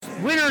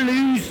win or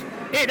lose,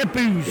 hit the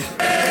booze.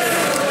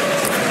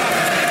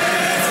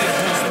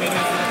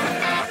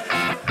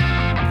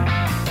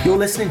 You're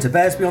listening to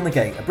Bears Beyond the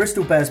Gate, a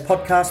Bristol Bears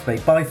podcast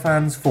made by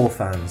fans for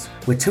fans.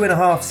 We're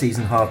 2.5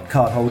 season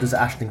card holders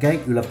at Ashton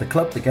Gate who love the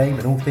club, the game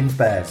and all things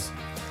Bears.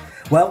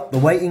 Well, the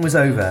waiting was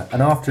over,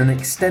 and after an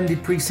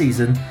extended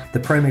pre-season, the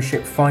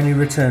Premiership finally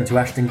returned to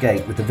Ashton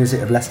Gate with the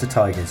visit of Leicester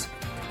Tigers.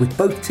 With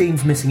both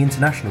teams missing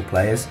international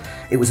players,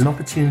 it was an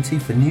opportunity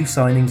for new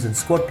signings and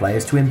squad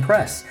players to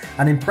impress,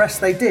 and impress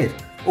they did,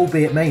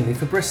 albeit mainly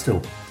for Bristol.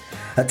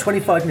 At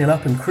 25-0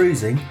 up and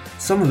cruising,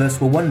 some of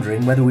us were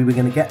wondering whether we were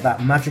going to get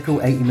that magical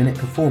 80-minute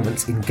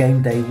performance in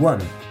game day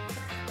 1.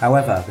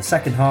 However, the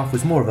second half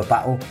was more of a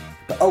battle,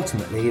 but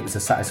ultimately it was a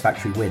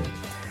satisfactory win.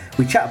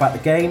 We chat about the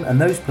game and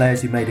those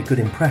players who made a good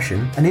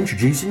impression and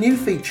introduce a new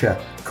feature,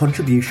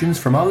 contributions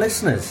from our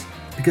listeners.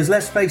 Because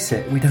let's face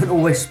it, we don't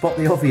always spot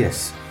the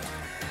obvious.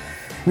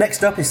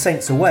 Next up is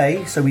Saints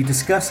away, so we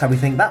discuss how we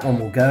think that one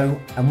will go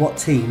and what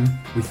team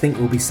we think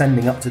we'll be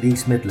sending up to the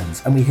East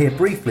Midlands. And we hear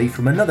briefly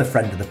from another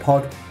friend of the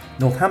pod,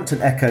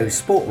 Northampton Echo's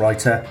sport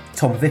writer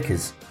Tom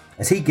Vickers,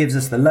 as he gives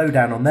us the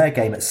lowdown on their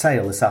game at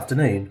Sale this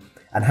afternoon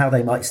and how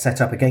they might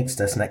set up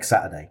against us next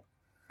Saturday.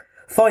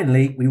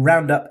 Finally, we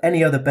round up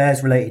any other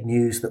Bears-related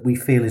news that we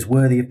feel is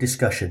worthy of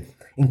discussion,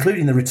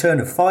 including the return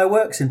of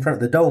fireworks in front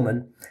of the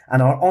Dolman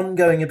and our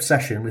ongoing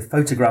obsession with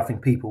photographing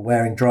people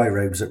wearing dry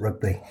robes at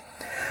rugby.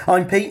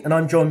 I'm Pete and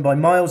I'm joined by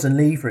Miles and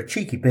Lee for a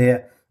cheeky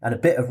beer and a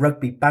bit of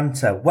rugby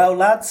banter. Well,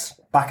 lads,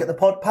 back at the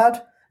pod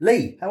pad.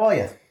 Lee, how are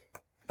you?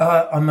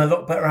 I'm a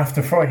lot better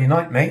after Friday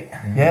night, mate.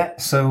 Yeah,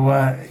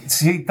 so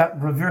see, that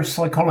reverse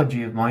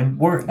psychology of mine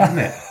worked, didn't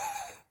it?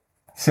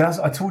 See,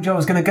 I told you I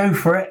was going to go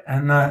for it,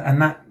 and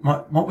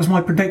what was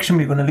my prediction?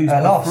 We were going to lose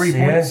by 3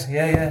 points.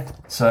 Yeah.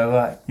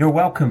 So you're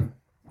welcome.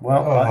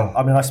 Well,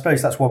 I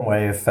suppose that's one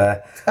way of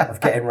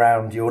getting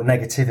round your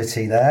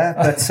negativity there.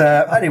 But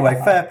anyway,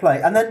 fair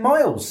play. And then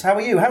Miles, how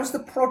are you? How's the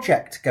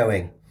project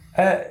going?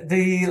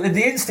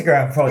 The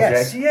Instagram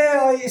project,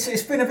 yes.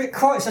 it's been a bit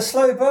quiet. It's a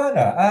slow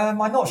burner. I'm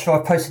not sure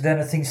I've posted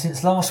anything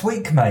since last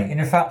week, mate.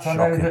 And in fact, I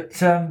know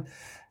that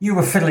you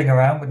were fiddling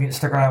around with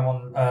Instagram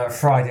on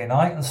Friday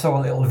night and saw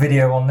a little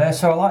video on there,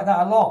 so I like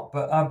that a lot.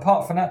 But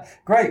apart from that,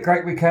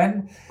 great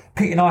weekend.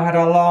 Pete and I had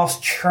our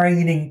last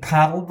training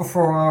paddle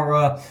before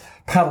our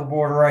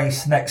paddleboard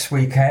race next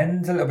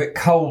weekend. A little bit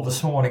cold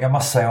this morning, I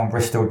must say, on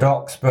Bristol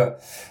docks, but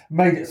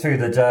made it through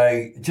the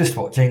day. Just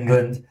watched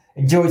England.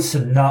 Enjoyed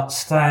some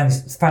nuts.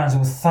 Fans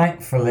will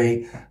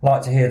thankfully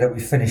like to hear that we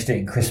finished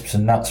eating crisps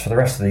and nuts for the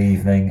rest of the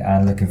evening,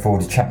 and looking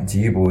forward to chatting to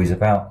you boys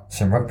about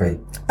some rugby.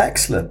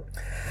 Excellent.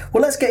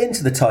 Well, let's get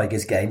into the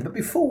Tigers game, but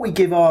before we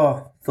give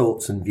our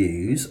thoughts and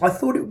views, I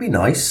thought it would be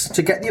nice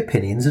to get the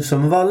opinions of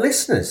some of our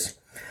listeners,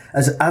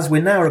 as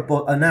we're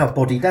now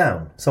body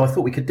down. So I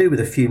thought we could do with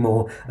a few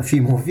more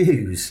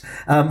views.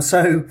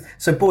 So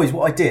boys,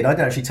 what I did, I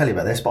didn't actually tell you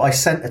about this, but I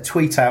sent a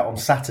tweet out on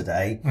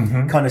Saturday,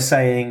 kind of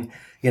saying,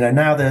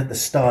 now the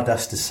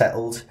stardust has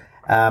settled.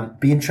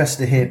 Be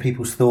interested to hear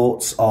people's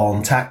thoughts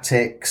on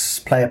tactics,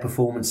 player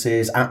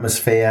performances,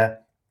 atmosphere,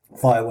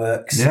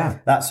 fireworks,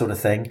 that sort of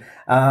thing.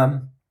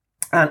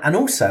 And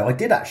also, I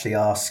did actually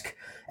ask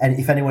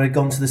if anyone had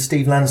gone to the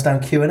Steve Lansdown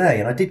Q&A,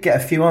 and I did get a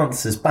few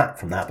answers back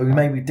from that, but we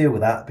maybe deal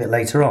with that a bit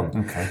later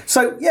on. Okay.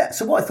 So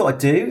what I thought I'd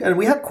do, and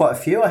we had quite a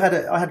few. I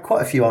had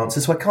quite a few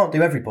answers, so I can't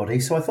do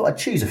everybody. So I thought I'd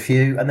choose a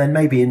few, and then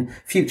maybe in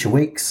future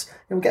weeks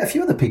we'll get a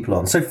few other people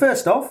on. So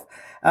first off,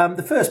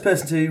 the first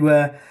person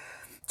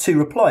to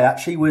reply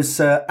actually was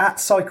at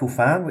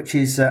CycleFan, which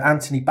is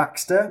Anthony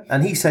Baxter,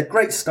 and he said,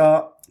 "Great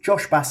start.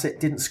 Josh Bassett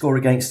didn't score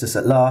against us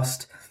at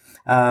last.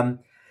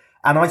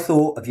 And I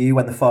thought of you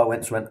when the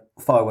fireworks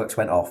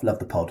went off. Love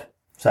the pod."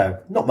 So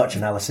not much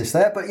analysis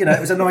there, but it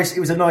was a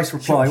nice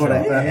reply,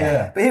 wasn't it?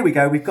 Yeah. But here we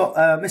go. We've got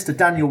Mr.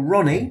 Daniel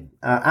Ronnie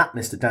at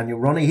Mr. Daniel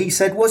Ronnie. He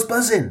said, "Was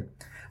buzzing.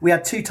 We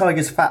had two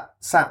Tigers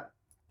sat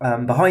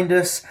behind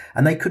us,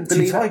 and they couldn't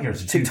believe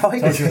Two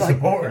Tigers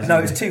supporters. No,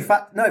 it was two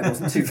fat. No, it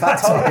wasn't two fat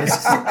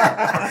Tigers.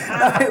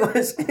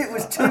 No, it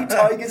was two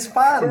Tigers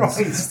fans.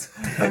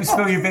 Right. Don't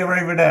spill your beer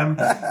over them.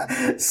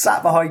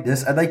 Sat behind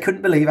us, and they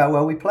couldn't believe how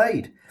well we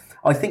played.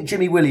 I think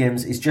Jimmy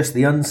Williams is just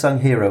the unsung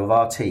hero of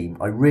our team.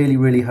 I really,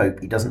 really hope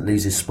he doesn't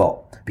lose his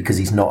spot because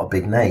he's not a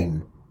big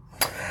name."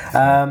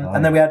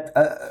 And then we had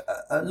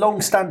a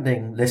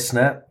long-standing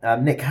listener,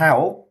 Nick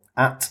Howell,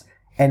 at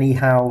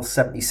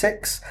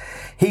AnyHowell76.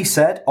 He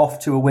said, "Off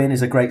to a win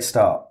is a great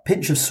start.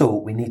 Pinch of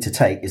salt we need to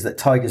take is that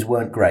Tigers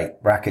weren't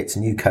great. Brackets,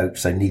 new coach,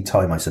 so need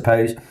time, I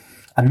suppose.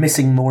 And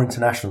missing more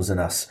internationals than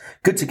us.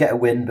 Good to get a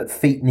win, but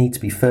feet need to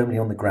be firmly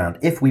on the ground.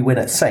 If we win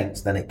at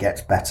Saints, then it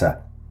gets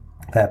better."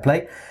 Fair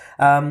play.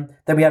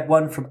 Then we had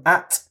one from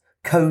at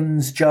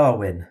Cones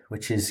Jarwin,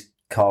 which is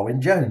Carwyn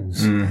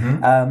Jones.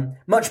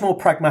 Much more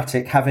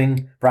pragmatic,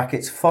 having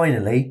brackets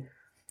finally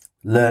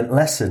learnt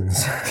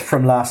lessons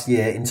from last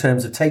year in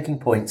terms of taking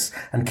points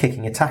and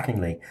kicking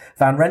attackingly.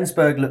 Van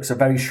Rensburg looks a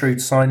very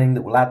shrewd signing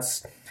that will add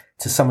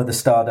to some of the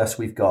stardust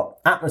we've got.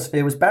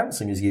 Atmosphere was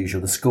bouncing as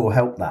usual. The score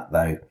helped that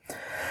though.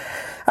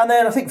 And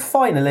then I think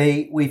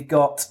finally we've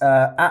got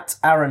at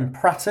Aaron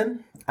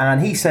Pratton,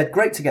 and he said,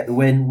 great to get the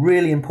win,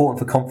 really important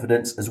for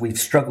confidence as we've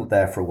struggled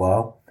there for a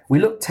while. We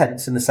looked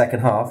tense in the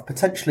second half,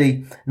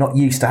 potentially not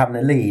used to having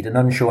a lead and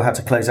unsure how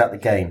to close out the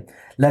game.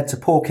 Led to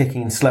poor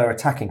kicking and slower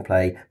attacking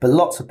play, but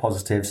lots of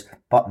positives,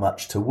 but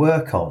much to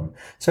work on.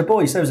 So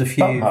boys, there was a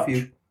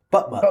few...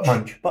 But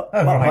much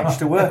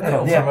to work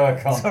on.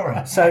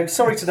 Yeah. So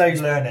sorry to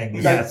those... Learning.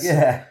 Yes.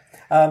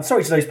 Yeah.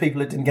 Sorry to those people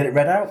that didn't get it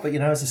read out, but,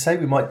 as I say,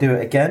 we might do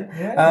it again.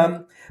 Yeah.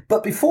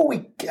 But before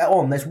we get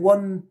on, there's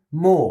one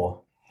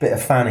more bit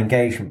of fan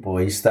engagement,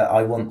 boys, that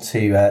I want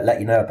to let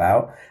you know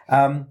about.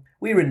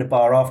 We were in the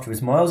bar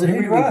afterwards, Miles, and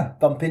who did we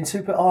bump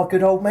into but our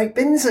good old mate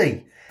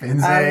Binnsy. And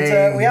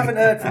we haven't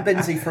heard from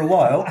Binnsy for a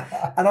while.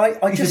 And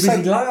He's a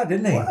busy lad,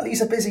 isn't he? Well,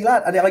 he's a busy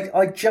lad. And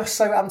I just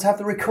so happened to have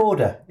the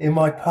recorder in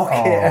my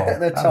pocket at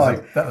the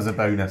time. That was a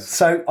bonus.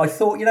 So I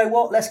thought, you know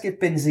what? Let's give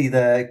Binnsy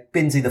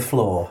the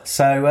floor.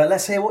 So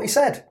let's hear what he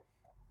said.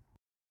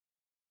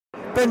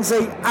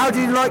 Binnsy, how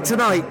did you like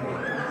tonight?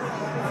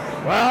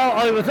 Well,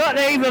 I was at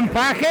the Avon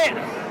Packet.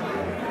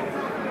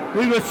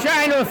 We were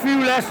chatting to a few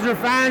Leicester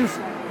fans,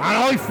 and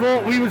I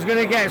thought we was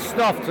going to get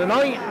stuffed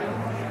tonight.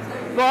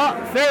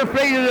 But fair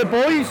play to the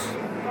boys.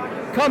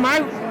 Come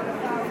out.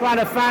 We had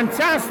a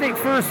fantastic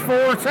first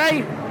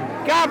forte.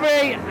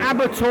 Gabriel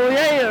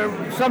Abatoye,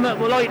 or something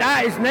like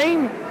that, his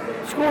name,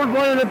 scored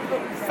one of the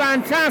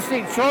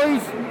fantastic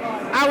tries.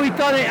 How we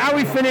done it, how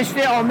we finished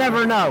it, I'll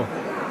never know.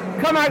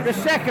 Come out the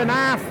second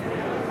half,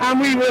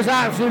 and we was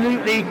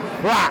absolutely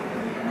crap.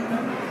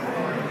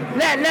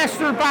 Let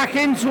Leicester back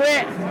into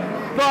it,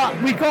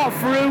 but we got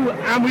through,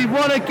 and we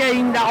won a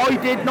game that I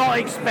did not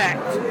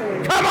expect.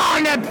 Come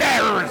on, the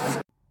Bears!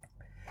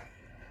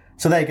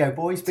 So there you go,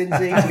 boys.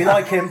 Binnsy, we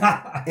like him.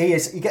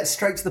 He gets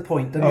straight to the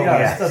point, doesn't he?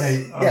 Doesn't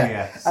he?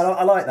 Yes. And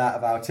I like that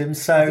about him.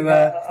 So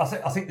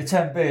I think the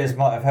 10 beers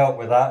might have helped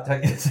with that,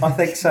 don't you think? I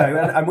think so.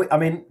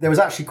 And there was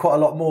actually quite a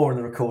lot more in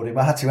the recording,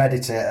 but I had to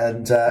edit it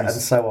and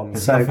so on.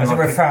 So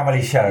we're a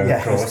family show, Yeah.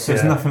 of course.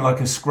 There's nothing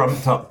like a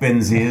scrumped up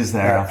Binnsy, is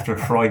there, after a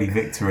Friday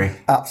victory?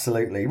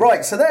 absolutely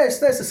right. So there's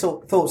the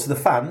thoughts of the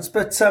fans.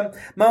 But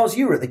Miles,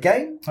 you were at the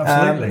game.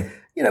 Absolutely.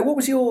 What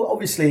was your,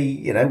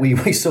 obviously,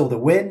 we saw the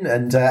win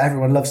and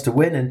everyone loves to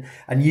win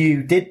and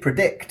you did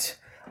predict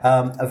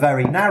a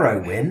very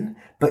narrow win,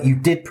 but you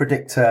did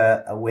predict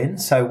a win.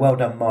 So well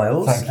done,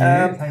 Miles.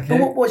 Thank you. But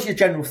what was your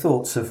general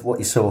thoughts of what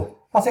you saw?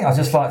 I think I'd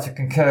just like to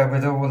concur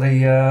with all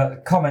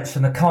the comments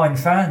from the kind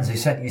fans who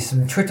sent you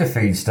some Twitter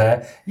feeds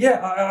there.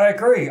 Yeah, I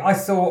agree. I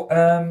thought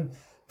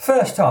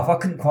first half, I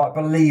couldn't quite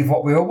believe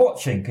what we were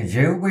watching, could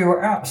you? We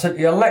were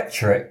absolutely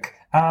electric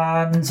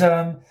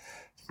and...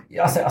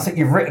 I think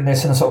you've written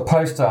this in a sort of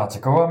post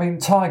article. I mean,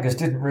 Tigers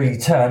didn't really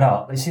turn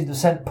up. They seemed to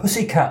send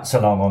pussycats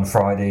along on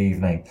Friday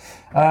evening.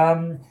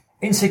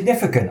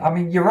 Insignificant. I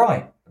mean, you're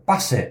right.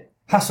 Bassett,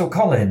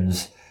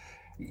 Hassel-Collins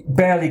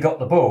barely got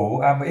the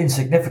ball and were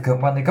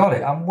insignificant when they got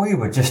it. And we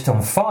were just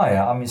on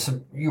fire. I mean,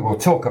 you will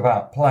talk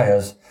about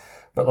players,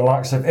 but the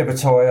likes of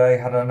Ibatoye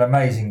had an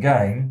amazing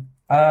game.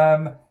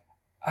 And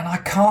I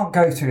can't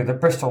go through the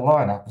Bristol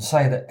lineup and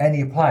say that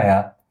any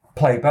player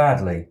played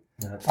badly.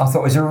 I thought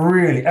it was a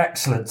really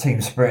excellent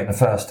team spirit in the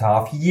first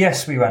half.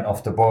 Yes, we went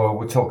off the boil.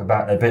 We'll talk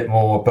about it a bit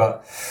more,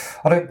 but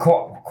I don't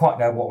quite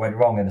know what went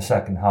wrong in the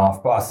second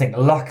half. But I think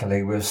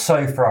luckily we were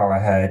so far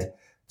ahead,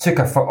 took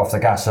our foot off the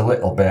gas a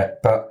little bit,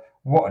 but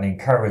what an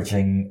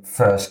encouraging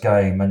first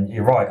game. And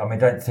you're right, I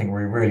don't think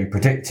we really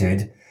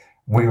predicted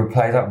we would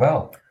play that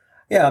well.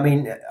 Yeah,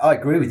 I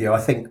agree with you.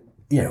 I think,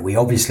 we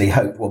obviously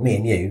hoped, me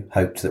and you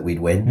hoped that we'd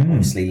win.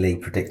 Obviously, Lee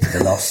predicted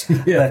a loss.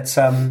 But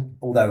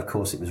although, of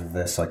course, it was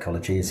reverse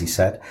psychology, as he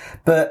said.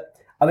 But,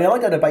 I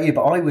don't know about you,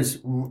 but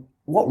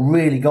what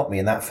really got me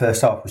in that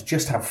first half was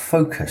just how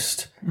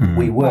focused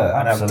we were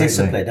and how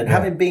disciplined. And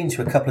having been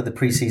to a couple of the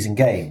pre-season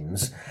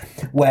games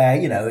where,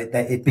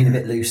 it'd been a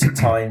bit loose at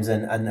times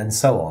and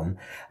so on,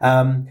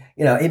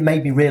 it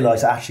made me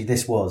realise that actually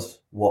this was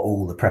what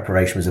all the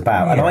preparation was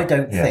about. And I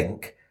don't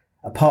think...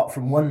 Apart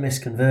from one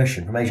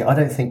misconversion from Asia, I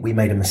don't think we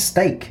made a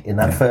mistake in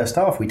that first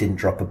half. We didn't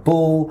drop a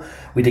ball.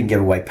 We didn't give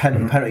away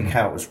penalty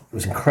count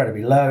was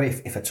incredibly low,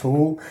 if at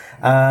all.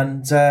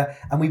 And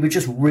we were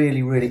just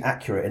really, really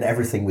accurate in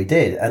everything we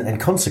did. And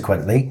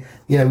consequently,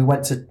 we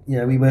went to,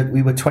 we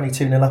were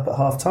 22-0 up at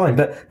half time.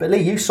 But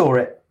Lee, you saw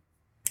it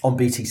on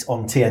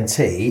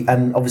TNT,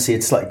 and obviously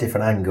it's a slightly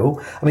different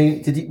angle.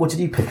 What did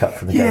you pick up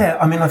from the game? Yeah,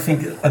 I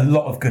think a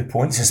lot of good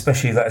points,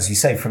 especially that, as you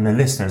say, from the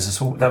listeners.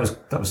 That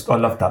was I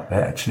loved that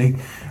bit actually.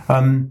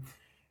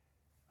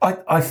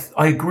 I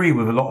agree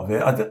with a lot of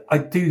it. I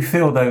do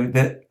feel though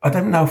that I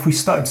don't know if we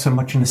started so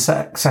much in the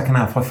second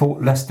half. I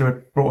thought Leicester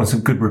had brought on some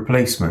good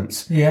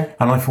replacements. Yeah,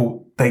 and I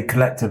thought they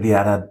collectively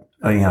had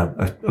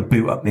a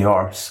boot up the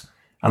arse,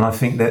 and I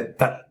think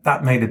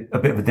that made a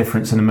bit of a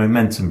difference in the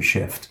momentum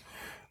shift.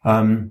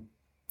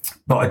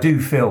 But I do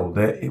feel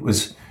that it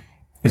was,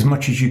 as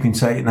much as you can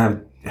say,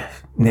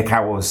 Nick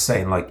Howell was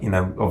saying,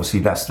 obviously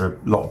Leicester,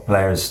 a lot of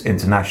players,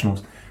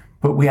 internationals,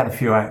 but we had a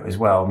few out as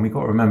well. And we've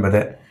got to remember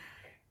that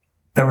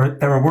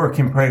they're a work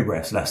in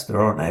progress, Leicester,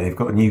 aren't they? They've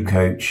got a new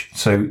coach,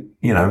 so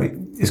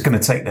it's going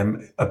to take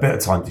them a bit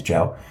of time to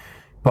gel.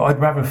 But I'd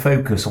rather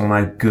focus on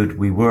how good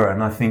we were,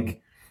 and I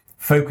think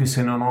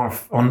focusing on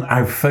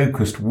how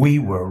focused we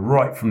were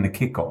right from the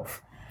kickoff.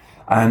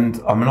 And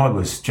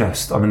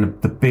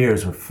the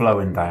beers were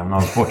flowing down. I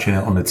was watching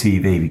it on the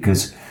TV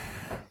because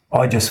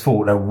I just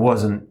thought there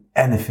wasn't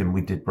anything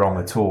we did wrong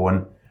at all.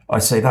 And I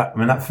say that,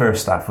 that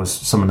first half was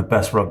some of the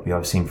best rugby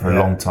I've seen for a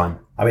long time.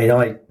 I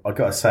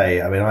got to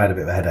say, I had a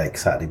bit of a headache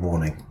Saturday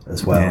morning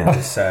as well.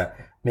 Yeah.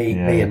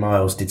 Me and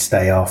Miles did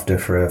stay after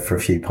for a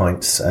few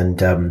pints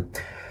and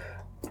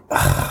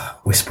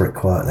whisper it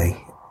quietly.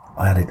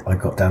 I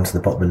got down to the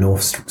bottom of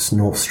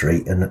North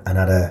Street and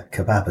had a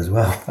kebab as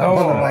well.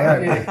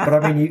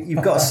 But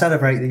you've got to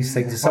celebrate these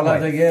things in some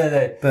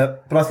way.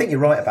 But I think you're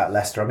right about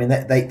Leicester.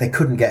 They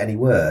couldn't get any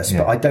worse. Yeah.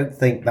 But I don't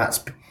think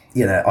that's.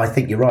 I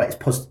think you're right.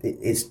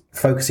 It's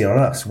focusing on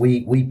us.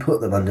 We put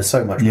them under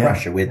so much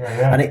pressure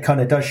and it kind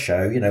of does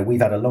show.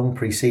 We've had a long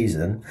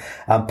pre-season.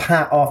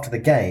 Pat, after the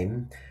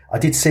game, I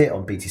did see it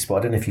on BT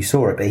Sport. I don't know if you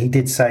saw it, but he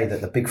did say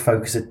that the big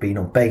focus had been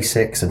on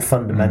basics and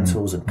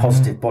fundamentals and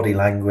positive body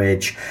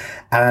language.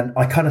 And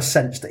I kind of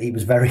sensed that he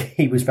was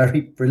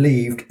very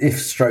relieved, if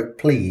stroke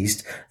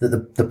pleased,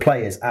 that the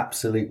players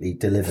absolutely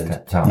delivered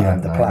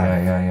the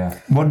plan. Yeah.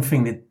 One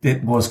thing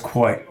that was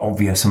quite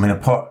obvious.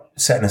 Apart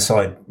setting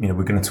aside, we're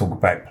going to talk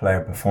about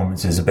player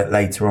performances a bit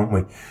later, aren't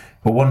we?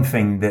 But one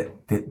thing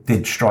that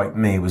did strike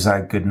me was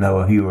how good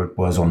Noah Heward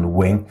was on the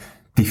wing.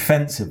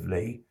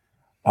 Defensively,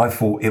 I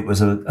thought it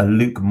was a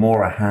Luke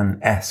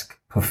Morahan-esque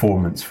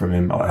performance from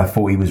him. I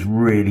thought he was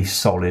really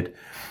solid,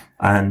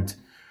 and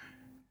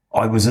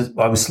I was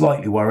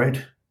slightly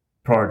worried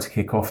prior to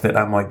kick-off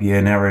that might be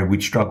an area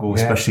we'd struggle,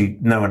 especially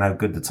knowing how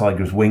good the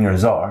Tigers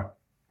wingers are.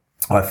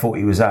 I thought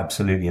he was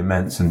absolutely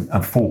immense,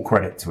 and full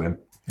credit to him.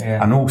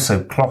 Yeah. And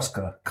also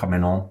Kloska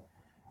coming on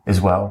as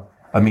well.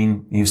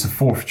 He was the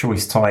fourth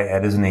choice tight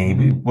head, isn't he?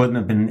 He wouldn't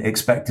have been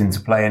expecting to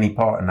play any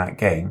part in that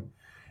game.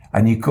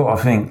 And you've got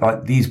to think,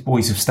 these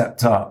boys have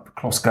stepped up,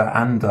 Kloska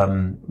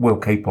and Will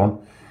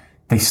Capon.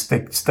 They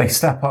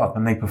step up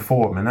and they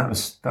perform, and that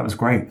was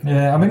great.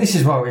 Yeah, this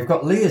is why we've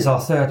got Lee as our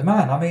third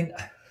man.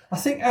 I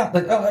think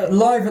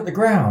live at the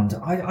ground,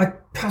 I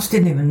perhaps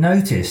didn't even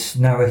notice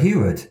Noah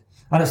Heward.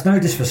 And it's no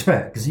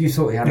disrespect, because you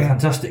thought he had a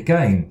fantastic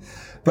game.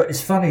 But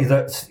it's funny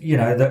that,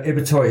 that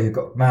Ibitoye, who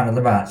got man of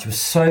the match, was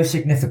so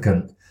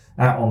significant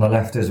out on the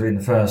left as we in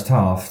the first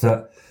half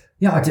that,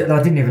 I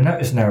didn't even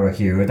notice Noah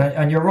Heward.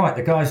 And you're right,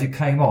 the guys who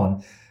came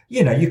on,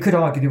 you could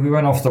argue that we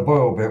went off the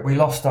boil bit. We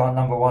lost our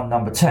number 1,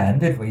 number 10,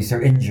 didn't we,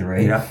 through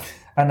injury? Yeah.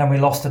 And then we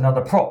lost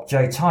another prop,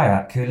 Jay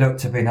Tyak, who looked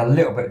to have been a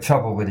little bit of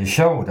trouble with his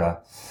shoulder.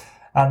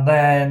 And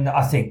then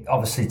I think,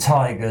 obviously,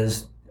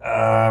 Tigers,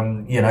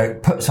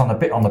 put us on a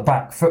bit on the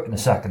back foot in the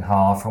second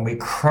half, and we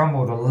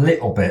crumbled a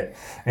little bit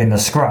in the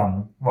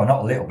scrum. Well,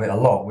 not a little bit, a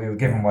lot. We were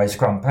giving away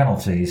scrum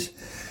penalties,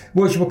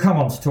 which we'll come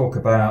on to talk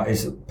about,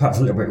 is perhaps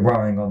a little bit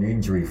worrying on the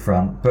injury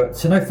front. But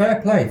fair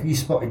play. If you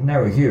spotted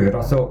Noah Heward,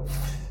 I thought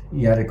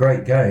he had a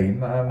great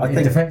game. I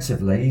think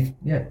defensively,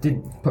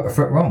 didn't put a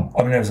foot wrong.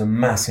 There was a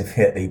massive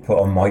hit that he put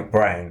on Mike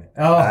Brown.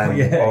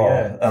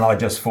 And I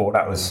just thought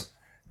that was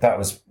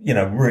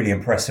really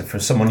impressive for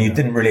someone you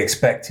didn't really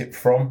expect it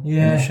from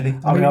initially.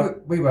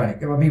 We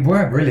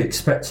weren't really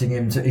expecting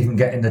him to even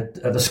get in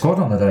the squad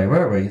on the day,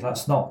 were we?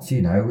 That's not,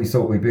 we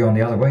thought we'd be on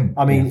the other wing.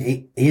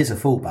 He is a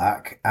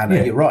fullback, and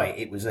you're right.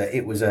 It was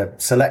a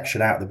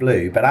selection out of the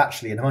blue, but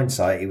actually, in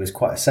hindsight, it was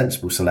quite a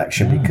sensible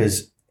selection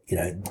because.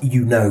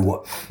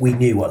 We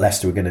knew what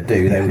Leicester were going to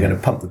do. They were going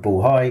to pump the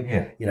ball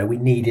high. Yeah. We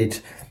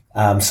needed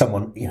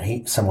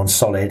someone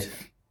solid.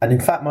 And in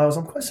fact, Miles,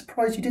 I'm quite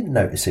surprised you didn't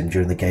notice him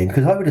during the game,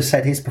 because I would have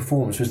said his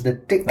performance was the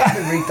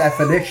dictionary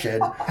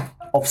definition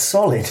of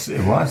solid.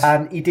 It was.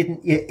 And he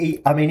didn't.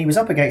 He was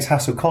up against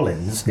Hassel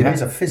Collins. It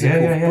was a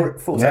physical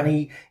force,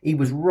 and he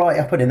was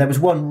right up on him. There was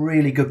one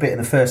really good bit in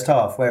the first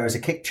half where it was a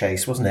kick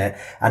chase, wasn't it?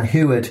 And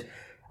Heward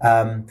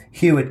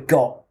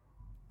got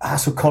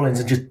Hassel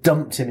Collins and just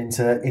dumped him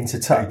into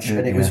touch,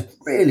 and it was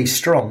really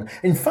strong.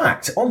 In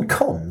fact, on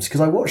comms, because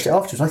I watched it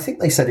afterwards, I think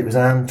they said it was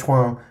an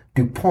Antoine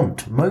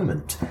Dupont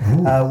moment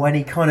when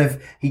he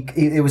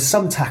it was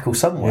some tackle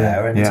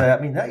somewhere, and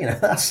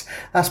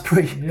that's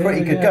pretty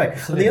good going.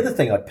 And the other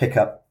thing I'd pick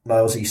up,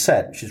 Miles, you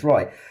said, which is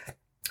right.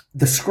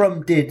 The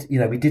scrum did,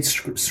 we did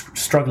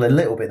struggle a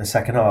little bit in the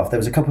second half. There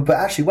was a couple, but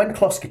actually when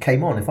Kloska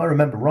came on, if I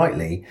remember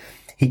rightly,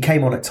 he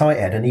came on at tight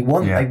head and he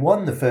won. Yeah. They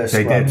won the first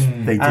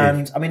scrum. They did.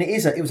 And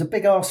it was a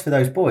big ask for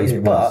those boys.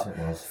 It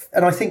was.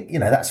 And I think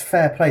that's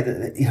fair play.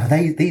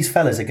 That these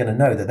fellas are going to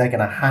know that they're going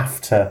to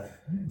have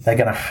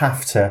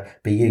to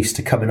be used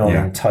to coming on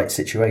in tight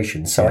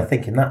situations. So I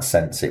think in that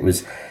sense it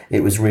was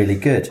really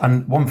good.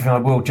 And one thing I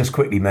will just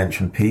quickly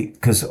mention, Pete,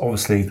 because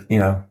obviously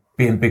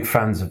being big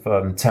fans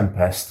of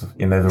Tempest,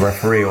 the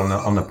referee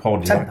on the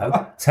pod.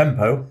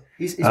 Tempo.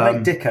 His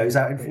mate Dicko's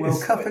out in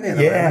World Cup, isn't he?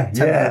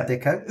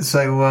 Dicko.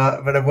 So,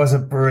 but it was a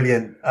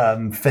brilliant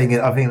thing.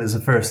 I think it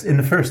was in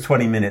the first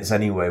 20 minutes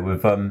anyway,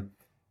 with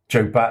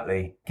Joe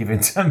Batley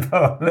giving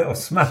Tempo a little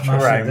smash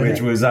around,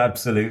 which was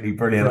absolutely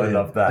brilliant. I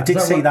love that. I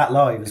did see that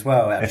live as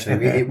well,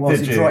 actually. It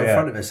was right in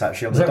front of us,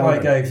 actually. On the why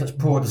he gave such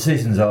poor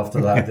decisions after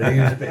that? Did he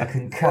was a bit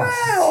concussed?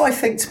 Well, I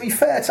think, to be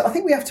fair, I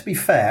think we have to be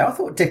fair. I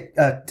thought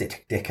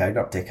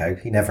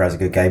Dicko, he never has a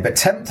good game, but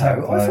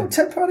Tempo, I thought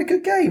Tempo had a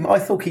good game. I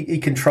thought he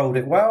controlled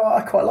it well.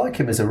 I quite like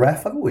him as a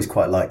ref. I've always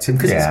quite liked him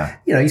because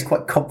he's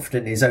quite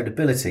confident in his own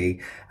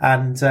ability.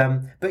 And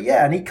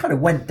and he kind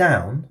of went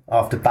down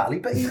after Batley,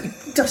 but he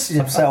dusted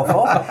himself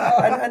off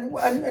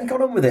and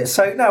got on with it.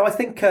 So no, I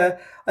think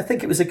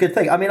it was a good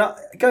thing. I mean,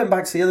 going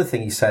back to the other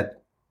thing you said,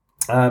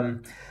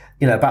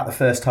 about the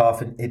first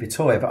half in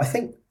Ibitoye, but I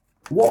think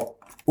what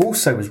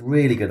also was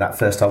really good that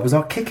first half was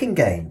our kicking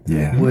game.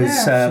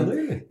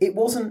 Absolutely. It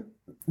wasn't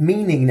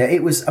meaning that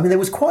it was. I mean, there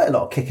was quite a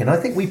lot of kicking. I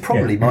think we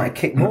probably might have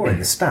kicked more in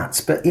the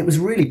stats, but it was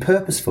really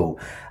purposeful.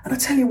 And I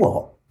tell you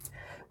what,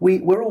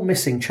 we're all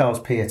missing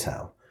Charles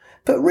Piatow.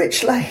 But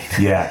Rich Lane,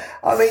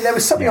 I mean, there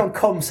was something on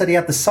comm said he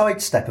had the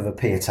sidestep of a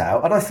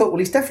Piatow, and I thought, well,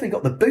 he's definitely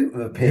got the boot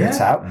of a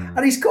Piatow,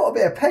 and he's got a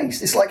bit of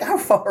pace. It's like, how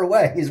far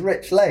away is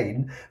Rich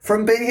Lane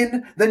from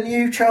being the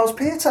new Charles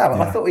Piatow?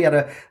 I thought he had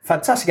a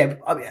fantastic game.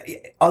 I mean,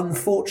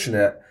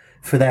 unfortunate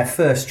for their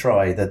first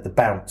try, the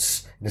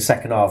bounce in the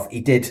second half.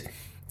 He did.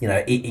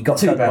 He got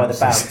done by the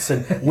bounce,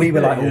 and we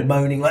were all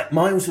moaning. Like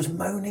Miles was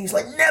moaning. He's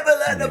like, never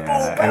let the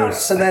ball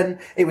bounce. And then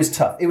it was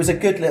tough. It was a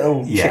good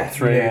little chip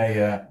through.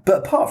 But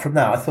apart from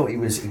that, I thought he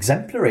was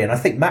exemplary. And I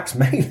think Max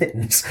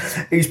Malins,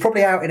 who's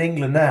probably out in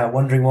England now,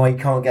 wondering why he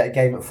can't get a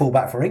game at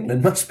fullback for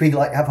England, must be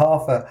like have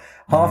half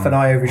an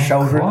eye over his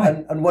shoulder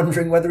and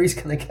wondering whether he's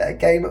going to get a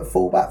game at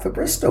fullback for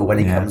Bristol when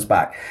he comes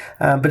back.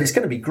 But it's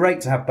going to be great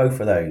to have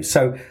both of those.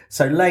 So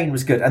Lane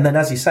was good, and then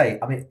as you say,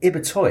 I mean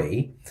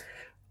Ibitoye.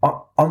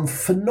 On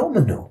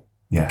phenomenal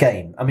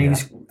game. I mean, he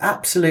was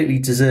absolutely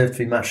deserved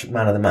to be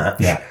man of the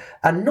match.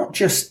 And not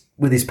just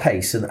with his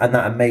pace and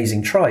that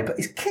amazing try, but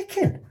his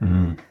kicking.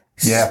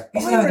 He's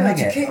learned how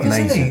to kick,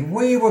 isn't he?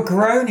 We were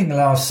groaning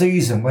last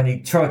season when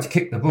he tried to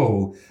kick the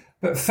ball,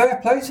 but fair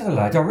play to the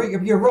lad.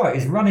 You're right,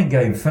 his running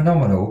game,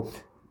 phenomenal.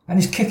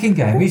 And his kicking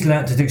game, he's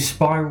learnt to do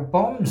spiral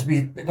bombs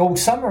all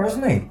summer,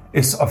 hasn't he?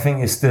 I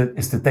think it's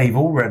the Dave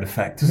Allred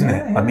effect, isn't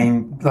it? I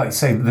mean, like I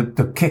say,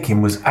 the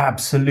kicking was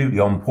absolutely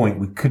on point.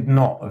 We could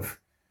not have,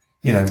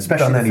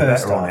 done any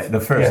better on it.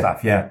 The first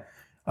half,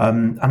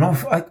 and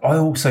I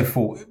also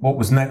thought what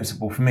was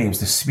noticeable for me was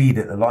the speed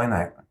at the line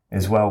out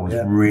as well was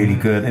really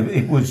good.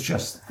 It was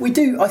just... We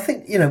do, I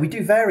think, we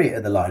do vary it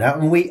at the line out.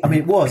 And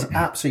it was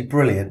absolutely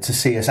brilliant to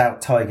see us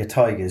out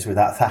Tigers with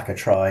that Thacker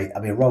try.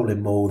 I mean,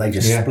 rolling ball, they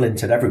just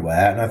splintered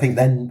everywhere. And I think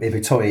then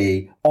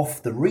Ibitoye,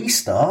 off the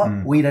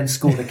restart, we then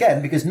scored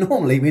again because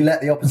normally we let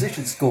the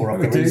opposition score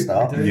off the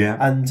restart.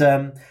 And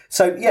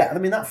I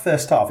mean, that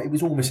first half, it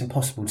was almost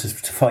impossible to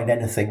find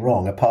anything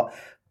wrong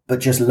but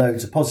just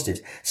loads of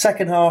positives.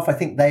 Second half, I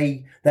think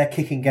their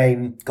kicking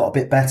game got a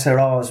bit better.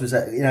 Ours was,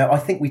 I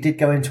think we did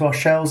go into our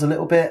shells a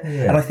little bit.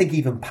 And I think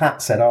even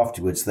Pat said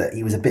afterwards that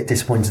he was a bit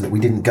disappointed that we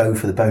didn't go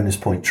for the bonus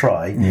point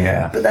try.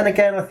 But then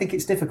again, I think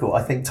it's difficult.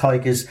 I think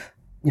Tigers,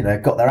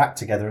 got their act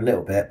together a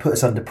little bit, put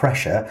us under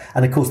pressure.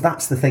 And of course,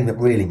 that's the thing that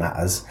really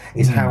matters,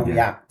 is how we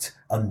act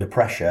under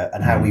pressure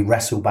and how we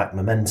wrestle back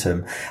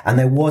momentum. And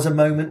there was a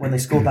moment when they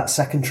scored that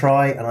second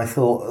try and I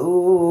thought,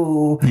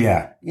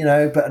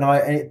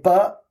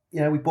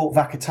 we brought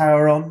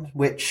Vakatawa on,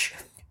 which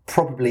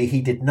probably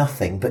he did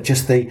nothing, but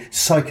just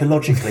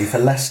psychologically for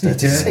Leicester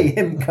to see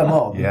him come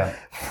on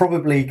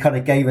probably kind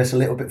of gave us a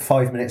little bit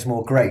 5 minutes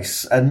more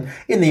grace. And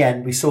in the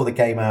end, we saw the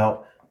game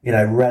out,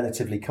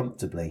 relatively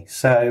comfortably.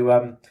 So,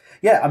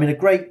 I mean, a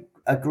great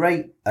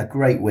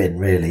win,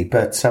 really.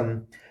 But,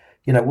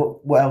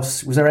 what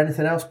else? Was there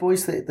anything else,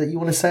 boys, that you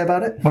want to say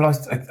about it? Well,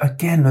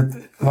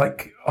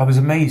 I was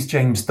amazed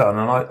James Dunn,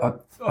 and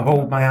I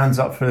hold my hands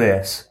up for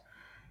this.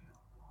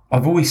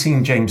 I've always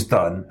seen James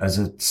Dunn as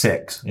a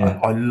six.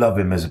 I love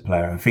him as a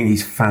player. I think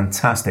he's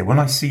fantastic. When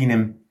I seen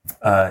him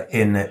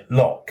in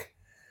Lock,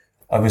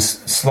 I was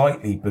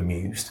slightly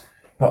bemused,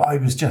 but I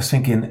was just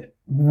thinking,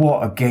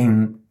 what a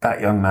game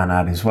that young man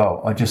had as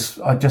well. I just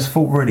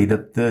thought really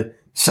that the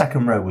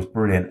second row was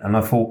brilliant, and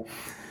I thought,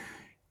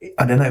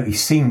 I don't know, he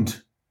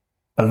seemed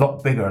a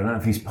lot bigger. I don't know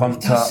if he's pumped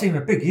up. He does seem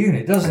a big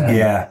unit, doesn't he?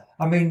 Yeah.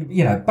 I mean,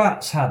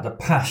 Bats had the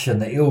passion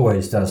that he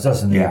always does,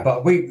 doesn't he? Yeah.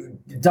 But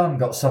Dunn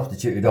got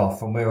substituted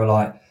off and we were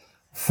like,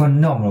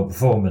 phenomenal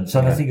performance.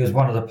 And I think he was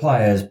one of the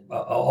players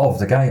of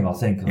the game, I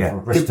think, for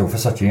Bristol for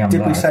such a young lad.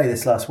 Did we say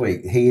this last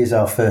week? He is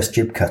our first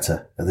jib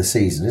cutter of the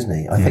season, isn't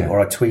he? I think, or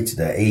I tweeted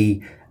it.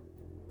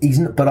 He's,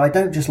 but I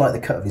don't just like the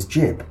cut of his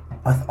jib.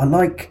 I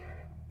like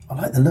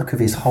the look of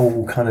his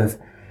whole kind of,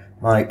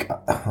 like,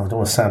 I don't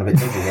want to sound a bit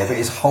bigger here, but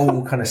his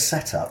whole kind of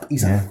setup,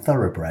 he's a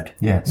thoroughbred.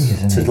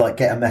 Yes. To like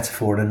get a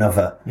metaphor in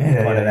another kind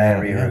of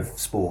area of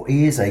sport.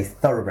 He is a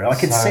thoroughbred. I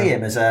could see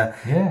him as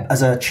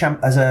a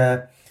champ,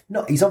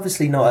 he's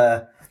obviously not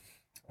a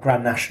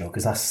Grand National,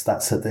 because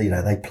that's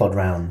they plod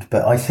round,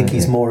 but I think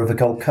he's more of a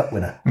Gold Cup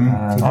winner.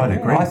 I'd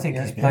agree. I think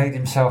he's played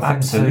himself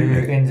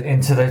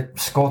into the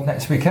squad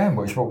next weekend,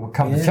 which we'll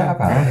come to chat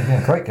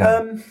about. Great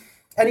game.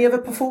 Any other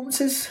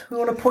performances we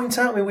want to point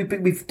out? I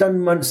mean, we've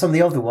done some of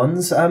the other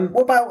ones.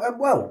 What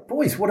about,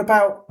 boys, what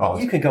about,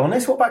 you can go on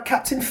this, what about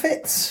Captain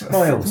Fitz,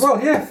 Miles?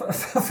 Well, yeah,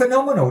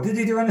 phenomenal. Did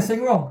he do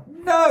anything wrong?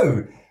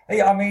 No.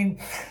 I mean,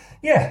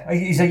 yeah,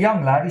 he's a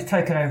young lad. He's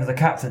taken over the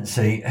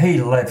captaincy.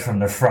 He led from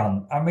the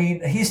front. I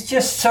mean, he's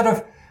just sort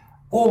of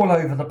all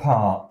over the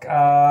park.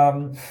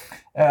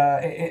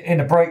 In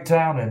a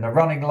breakdown, in the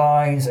running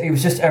lines, he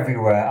was just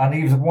everywhere, and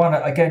he was one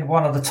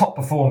of the top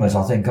performers,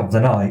 I think, of the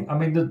night. I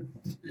mean,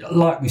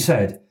 like we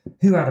said,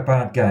 who had a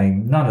bad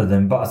game? None of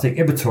them, but I think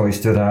Ibatoy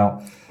stood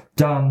out.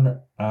 Dunn,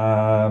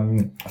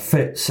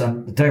 Fitz,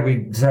 and dare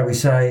we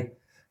say,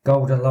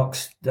 Golden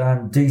Locks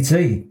and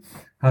DT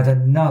had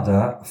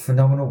another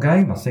phenomenal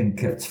game. I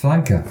think it's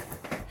flanker.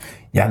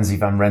 Janzi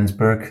van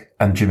Rensburg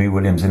and Jimmy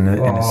Williams in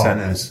the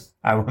centres.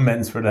 Our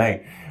men's for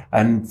day,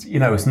 and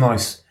it's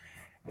nice.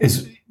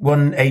 Is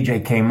when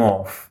AJ came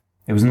off,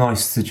 it was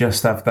nice to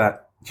just have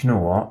that. Do you know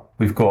what?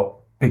 We've got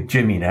Big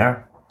Jimmy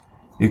there,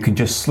 who can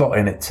just slot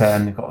in at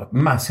 10. He's got a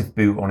massive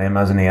boot on him,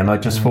 hasn't he? And I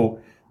just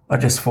thought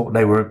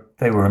they were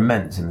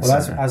immense in the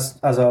centre.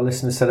 As our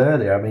listener said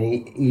earlier, I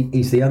mean,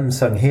 he's the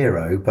unsung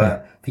hero,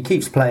 but if he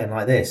keeps playing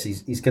like this,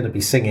 he's going to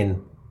be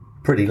singing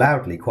pretty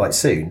loudly quite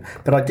soon.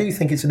 But I do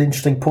think it's an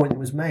interesting point that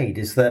was made,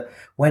 is that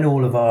when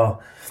all of our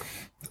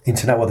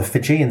the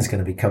Fijian's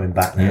going to be coming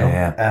back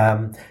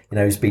now.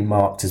 He's been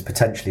marked as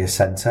potentially a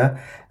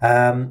centre.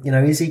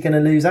 Is he going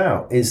to lose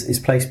out his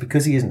place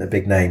because he isn't a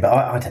big name? But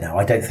I don't know.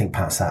 I don't think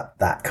Pat's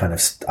that kind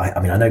of. I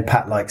know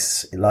Pat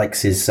likes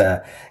his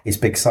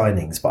big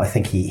signings, but I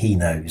think he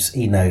knows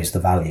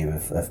the value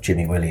of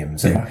Jimmy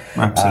Williams. And,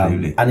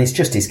 absolutely. And it's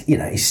just he's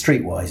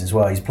streetwise as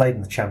well. He's played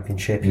in the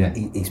Championship. Yeah.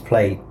 He's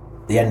played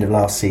the end of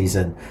last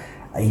season.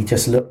 He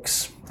just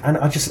looks. And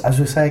I just, as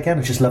we say again,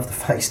 I just love the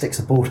fact he sticks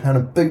the ball down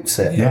and boots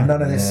it. Yeah.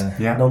 None of this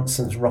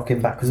nonsense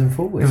rocking backwards and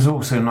forwards. It was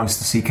also nice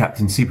to see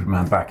Captain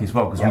Superman back as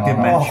well, because we did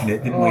mention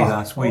it, didn't we,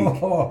 last week?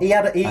 He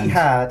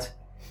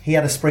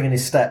had a spring in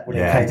his step when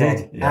he came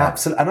on. Yeah.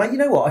 Absolutely. And you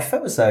know what? I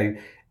felt as though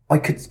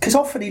because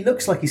often he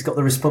looks like he's got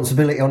the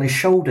responsibility on his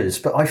shoulders,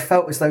 but I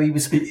felt as though he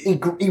was a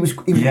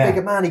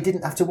bigger man. He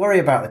didn't have to worry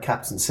about the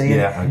captaincy.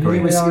 Yeah, I agree.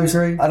 I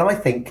agree. And I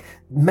think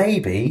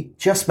maybe,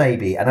 just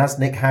maybe, and as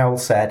Nick Howell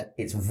said,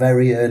 it's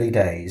very early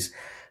days,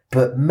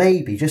 but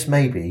maybe, just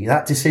maybe,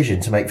 that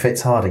decision to make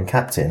Fitz Harding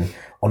captain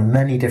on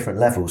many different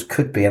levels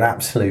could be an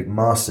absolute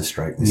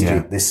masterstroke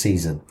this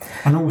season.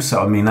 And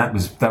also, I mean, that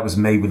was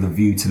made with a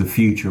view to the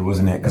future,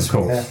 wasn't it? Because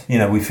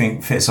we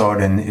think Fitz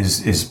Harding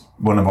is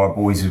one of our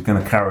boys who's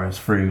going to carry us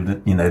through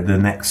the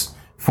next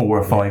 4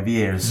 or 5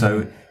 years.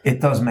 So it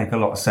does make a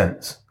lot of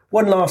sense.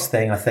 One last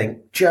thing, I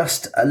think,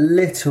 just a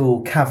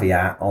little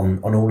caveat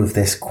on all of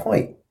this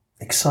quite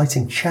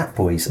exciting chat,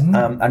 boys,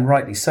 and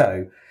rightly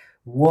so,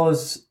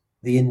 was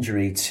the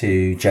injury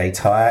to Jay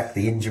Tyack,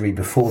 the injury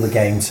before the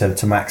game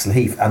to Max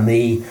Laheath, and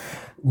the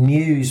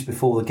news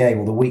before the game,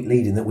 or the week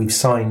leading, that we've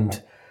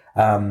signed,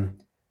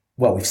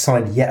 we've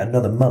signed yet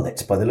another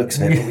mullet by the looks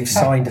of it, but we've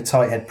signed a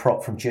tight head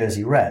prop from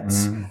Jersey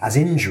Reds as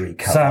injury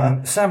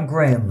cover. Sam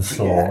Graham's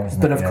law.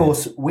 But of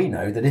course, we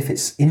know that if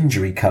it's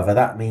injury cover,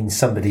 that means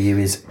somebody who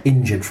is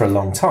injured for a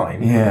long time,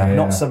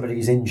 not somebody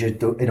who's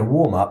injured in a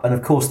warm-up. And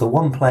of course, the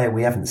one player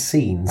we haven't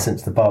seen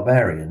since the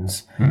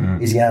Barbarians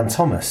is Jan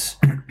Thomas,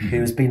 who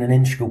has been an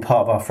integral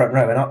part of our front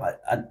row.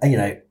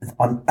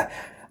 And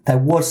there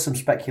was some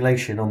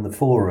speculation on the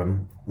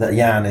forum that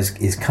Jan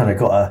is kind of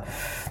got a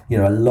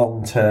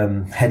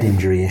long-term head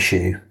injury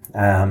issue,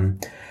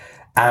 and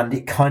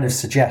it kind of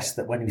suggests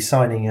that when he's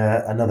signing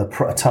another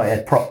tight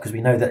head prop, because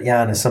we know that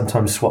Jan is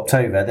sometimes swapped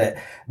over,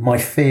 that my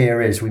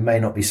fear is we may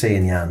not be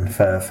seeing Jan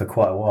for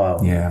quite a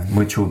while. Yeah,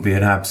 which will be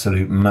an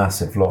absolute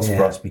massive loss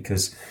for us,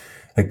 because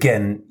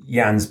again,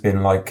 Jan's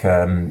been like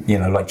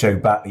Joe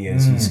Batley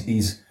is.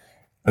 He's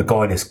a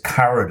guy that's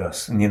carried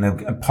us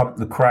and pumped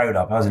the crowd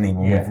up, hasn't he?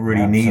 When we've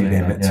really needed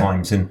him at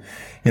times, and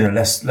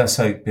let's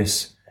hope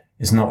this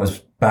is not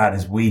as bad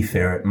as we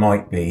fear it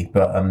might be.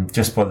 But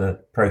just by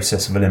the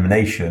process of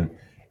elimination,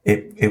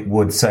 it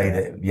would say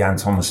that Jan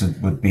Thomas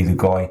would be the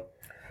guy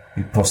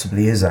who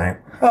possibly is out.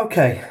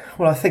 Okay,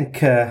 well, I think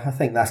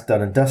that's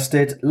done and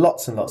dusted.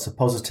 Lots and lots of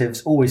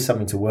positives, always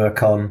something to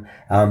work on,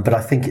 but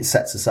I think it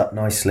sets us up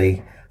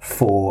nicely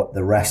for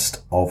the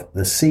rest of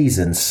the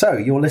season. So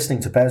you're listening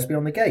to Bears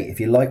Beyond the Gate. If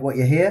you like what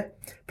you hear,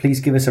 please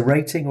give us a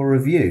rating or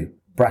review,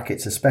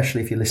 brackets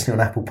especially if you're listening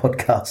on Apple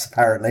Podcasts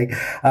apparently,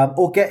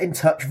 or get in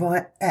touch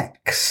via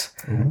X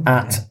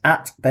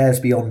at Bears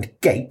Beyond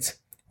Gate,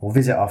 or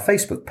visit our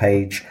Facebook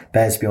page,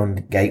 Bears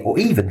Beyond Gate, or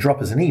even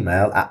drop us an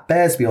email at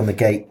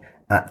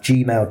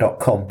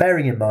bearsbeyondthegate@gmail.com,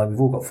 bearing in mind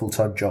we've all got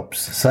full-time jobs,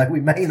 so we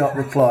may not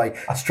reply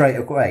straight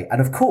away.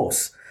 And of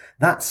course,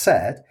 that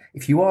said,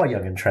 if you are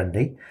young and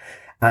trendy,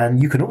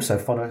 and you can also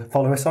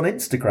follow us on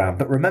Instagram.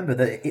 But remember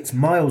that it's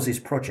Miles's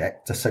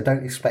project, so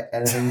don't expect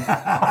anything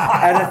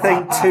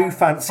too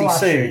fancy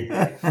soon.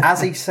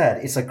 As he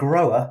said, it's a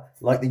grower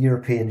like the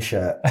European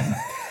shirt.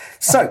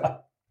 So,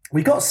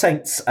 We got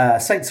Saints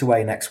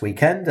away next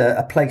weekend,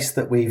 a place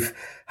that we've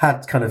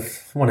had kind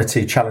of one or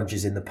two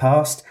challenges in the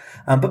past.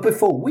 But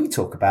before we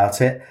talk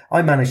about it,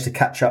 I managed to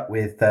catch up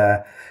with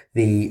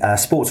the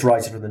sports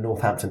writer from the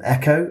Northampton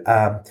Echo.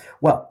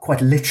 Well,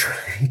 quite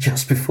literally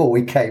just before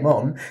we came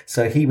on.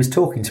 So he was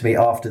talking to me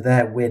after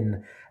their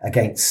win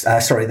against,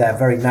 their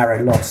very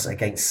narrow loss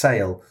against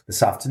Sale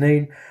this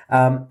afternoon.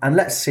 And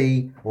let's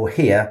see or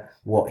hear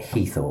what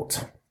he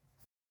thought.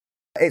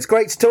 It's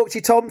great to talk to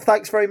you, Tom.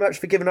 Thanks very much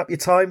for giving up your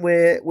time.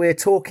 We're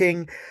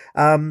talking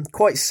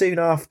quite soon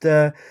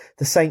after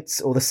the Saints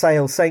or the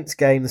Sale Saints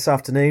game this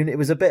afternoon. It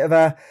was a bit of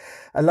a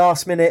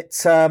last minute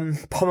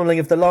pommeling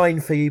of the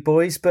line for you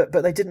boys, but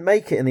they didn't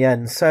make it in the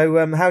end.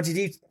 So how did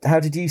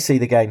you see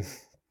the game?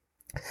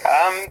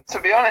 To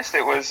be honest,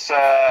 it was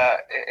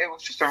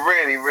just a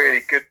really,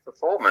 really good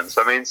performance.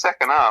 I mean,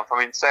 second half,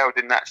 Sale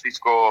didn't actually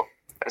score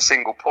a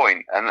single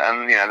point,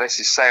 and this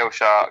is Sale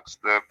Sharks,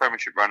 the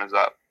Premiership runners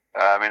up.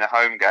 In a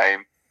home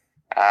game,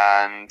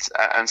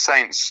 and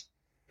Saints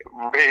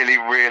really,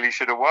 really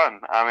should have won.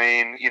 They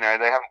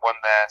haven't won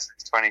there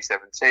since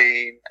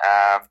 2017.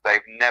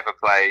 They've never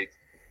played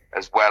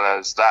as well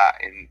as that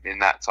in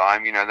that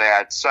time. They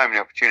had so many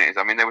opportunities.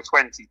 They were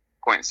 20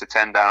 points to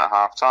 10 down at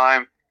half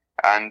time,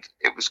 and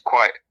it was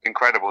quite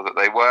incredible that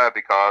they were,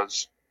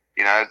 because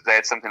they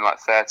had something like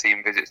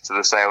 13 visits to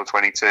the Sale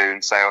 22,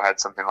 and Sale had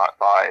something like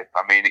 5.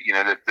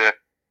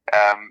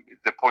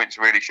 The points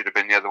really should have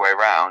been the other way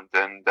around,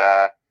 and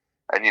that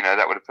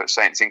would have put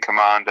Saints in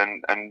command,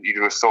 and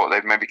you'd have thought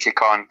they'd maybe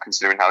kick on,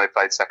 considering how they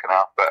played second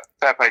half. But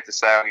fair play to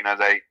Sale,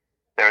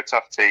 they're a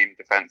tough team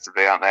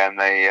defensively, aren't they? And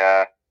they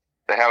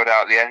held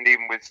out at the end,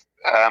 even with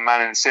a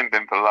man in the sin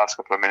bin for the last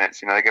couple of minutes.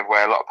 They gave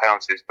away a lot of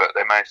penalties, but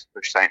they managed to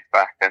push Saints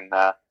back, and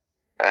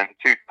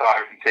two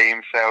tiring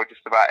teams, Sale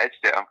just about edged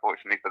it,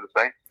 unfortunately, for the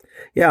Saints.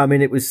 Yeah,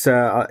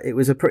 it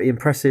was a pretty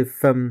impressive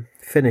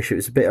finish. It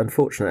was a bit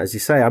unfortunate, as you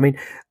say.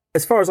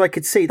 As far as I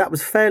could see, that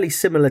was a fairly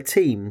similar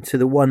team to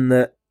the one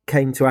that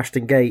came to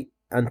Ashton Gate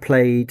and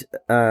played,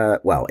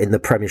 in the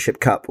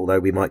Premiership Cup, although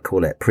we might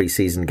call it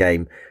pre-season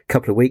game, a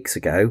couple of weeks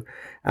ago.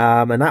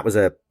 And that was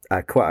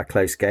quite a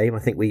close game. I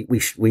think we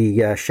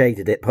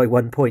shaded it by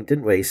 1 point,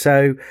 didn't we?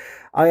 So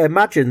I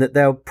imagine that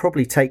they'll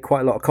probably take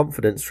quite a lot of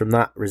confidence from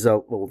that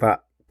result, or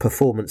that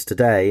performance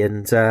today,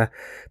 and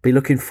be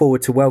looking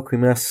forward to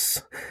welcoming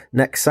us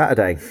next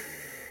Saturday.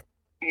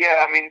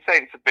 Yeah,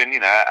 Saints have been,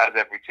 as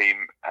every team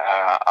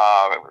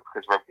are,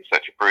 because rugby is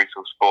such a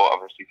brutal sport.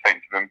 Obviously,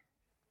 Saints have been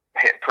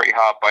hit pretty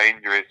hard by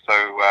injuries. So,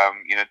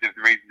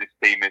 the reason this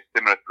team is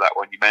similar to that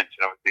one you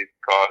mentioned, obviously, is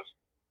because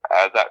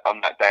on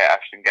that day at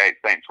Ashton Gate,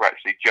 Saints were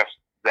actually just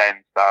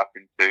then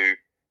starting to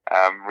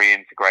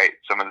reintegrate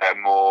some of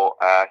their more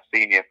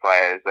senior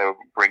players. They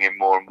were bringing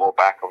more and more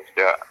back.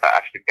 Obviously, at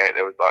Ashton Gate,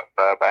 there was like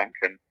Burbank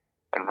and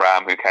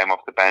Ram, who came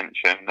off the bench,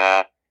 and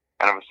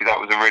obviously that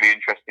was a really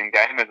interesting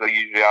game, as they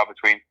usually are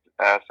between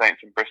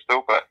Saints and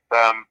Bristol. But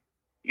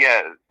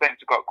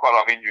Saints have got quite a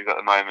lot of injuries at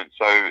the moment,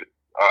 so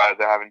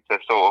they're having to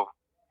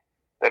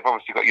they've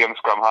obviously got young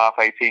scrum half,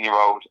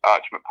 18-year-old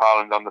Archie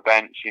McParland on the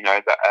bench. He's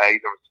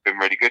obviously been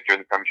really good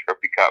during the Premiership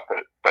Rugby Cup,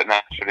 but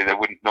naturally they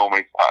wouldn't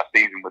normally start a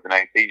season with an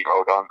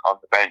 18-year-old on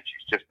the bench.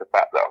 It's just the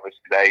fact that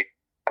obviously they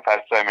have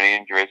had so many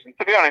injuries. And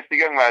to be honest, the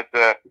young lads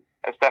are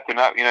stepping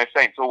up.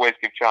 Saints always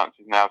give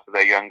chances now to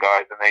their young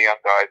guys, and their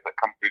young guys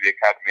that come through the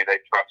academy they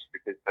trust,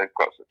 because they've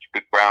got such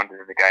good grounding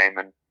in the game,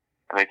 and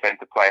they tend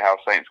to play how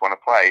Saints want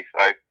to play.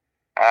 So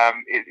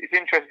it's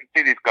interesting to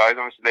see these guys.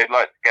 Obviously, they'd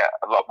like to get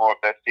a lot more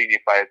of their senior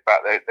players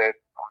back. They're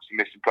obviously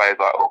missing players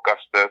like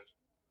Augustus.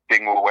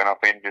 Dingwall went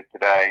off injured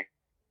today.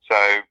 So,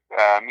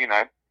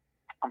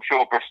 I'm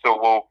sure Bristol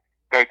will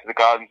go to the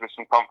Gardens with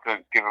some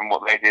confidence, given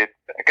what they did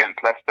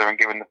against Leicester, and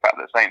given the fact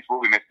that Saints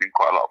will be missing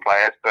quite a lot of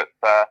players. But,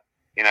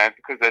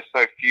 because there's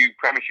so few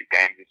Premiership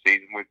games this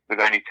season with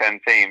only 10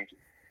 teams,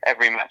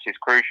 every match is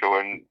crucial,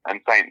 and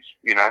Saints,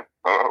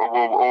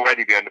 will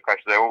already be under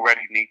pressure. They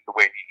already need to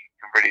win. You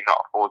can really not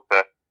afford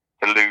to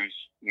lose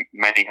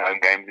many home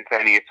games, if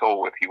any at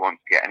all, if you want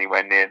to get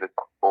anywhere near the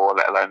top 4,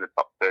 let alone the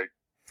top 2.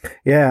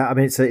 Yeah,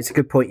 it's a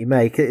good point you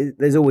make.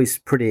 There's always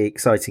pretty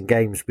exciting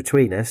games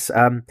between us.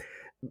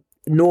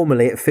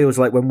 Normally, it feels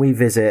like when we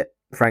visit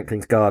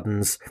Franklin's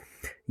Gardens,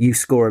 you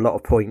score a lot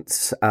of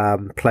points,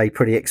 play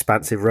pretty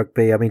expansive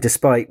rugby.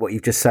 Despite what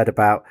you've just said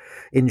about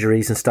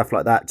injuries and stuff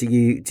like that, do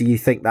you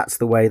think that's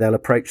the way they'll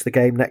approach the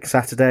game next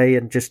Saturday,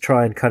 and just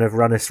try and kind of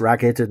run us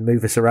ragged and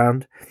move us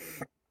around?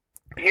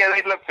 Yeah,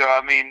 they'd love to.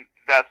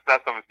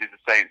 That's obviously the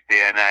Saints'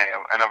 DNA,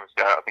 and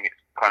obviously I think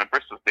it's kind of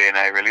Bristol's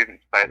DNA, really, isn't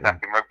it, to play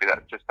attacking rugby?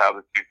 That's just how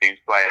the two teams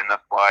play, and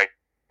that's why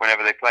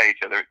whenever they play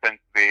each other, it tends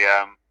to be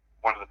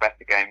one of the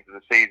better games of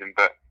the season.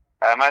 But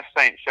as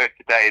Saints showed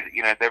today,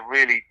 that they're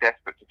really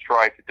desperate to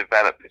try to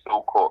develop this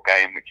all-court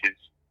game, which is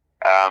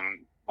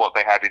what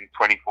they had in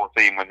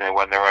 2014 when they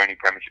won their only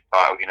Premiership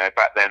title.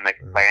 Back then they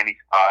could play any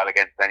style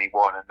against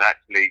anyone, and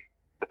actually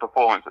the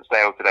performance at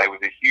Sale today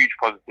was a huge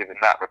positive in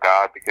that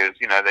regard, because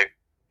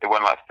they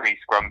won like 3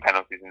 scrum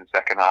penalties in the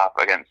second half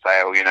against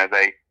Sale.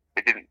 They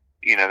didn't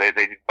they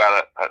did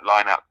well at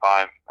line-out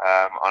time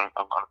on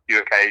a few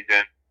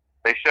occasions.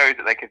 They showed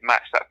that they could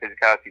match that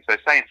physicality. So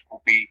Saints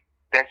will be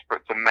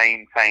desperate to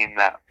maintain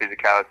that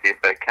physicality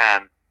if they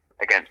can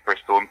against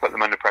Bristol and put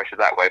them under pressure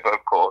that way. But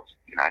of course,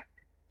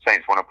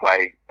 Saints want to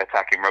play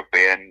attacking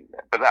rugby,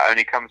 but that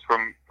only comes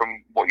from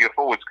what your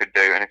forwards could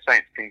do. And if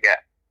Saints can get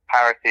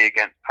parity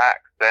against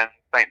packs, then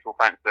Saints will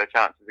fancy their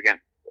chances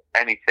against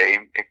any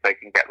team if they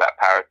can get that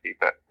parity.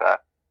 But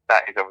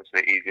that is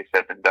obviously easier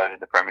said than done in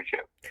the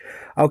Premiership.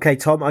 Okay,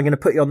 Tom, I'm going to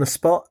put you on the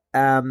spot.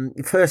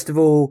 First of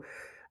all,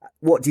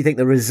 what do you think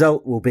the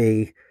result will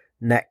be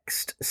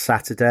next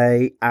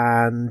Saturday?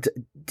 And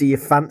do you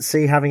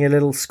fancy having a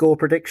little score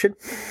prediction?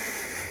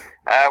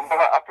 Well,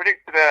 I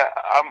predicted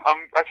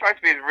I try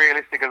to be as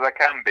realistic as I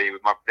can be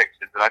with my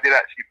predictions, and I did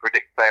actually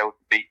predict Sale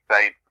to beat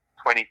Saints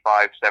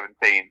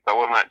 25-17. So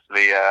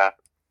I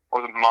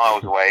wasn't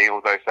miles away,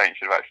 although Saints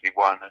should have actually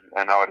won,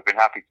 and I would have been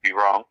happy to be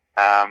wrong.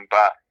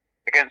 But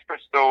against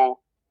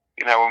Bristol,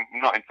 I'm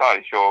not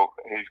entirely sure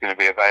who's going to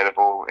be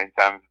available in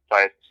terms of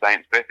players for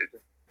Saints, but it's a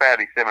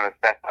fairly similar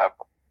setup.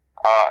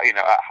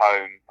 At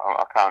home,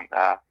 I can't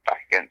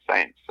back against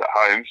Saints at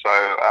home, so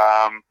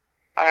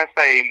I'm going to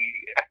say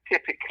a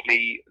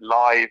typically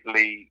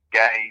lively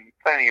game,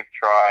 plenty of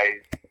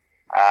tries.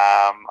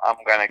 I'm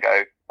going to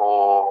go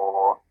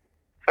for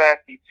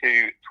 32-20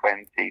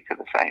 to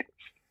the Saints.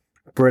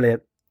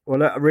 Brilliant.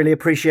 Well, I really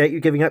appreciate you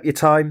giving up your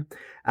time,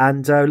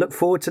 and look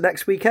forward to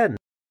next weekend.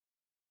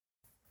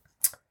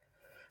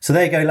 So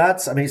there you go,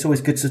 lads. I mean, it's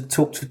always good to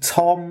talk to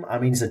Tom. I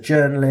mean, he's a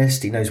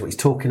journalist. He knows what he's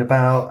talking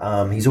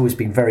about. He's always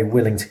been very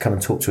willing to come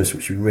and talk to us,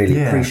 which we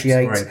really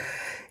appreciate.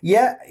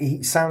 Yeah,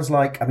 he sounds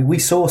like... I mean, we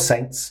saw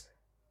Saints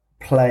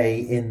play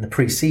in the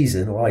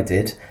pre-season, or I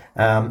did.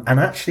 And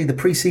actually, the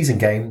pre-season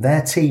game,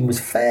 their team was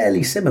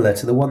fairly similar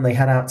to the one they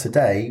had out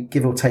today,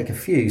 give or take a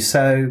few.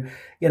 So,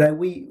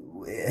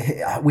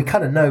 we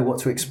kind of know what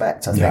to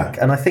expect, I think. Yeah.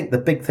 And I think the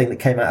big thing that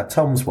came out of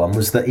Tom's one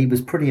was that he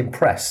was pretty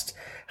impressed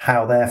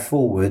how their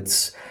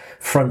forwards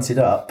fronted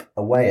up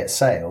away at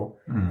Sale,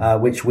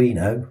 which we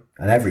know,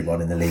 and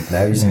everyone in the league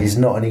knows, is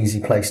not an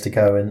easy place to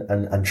go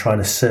and try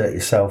and assert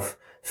yourself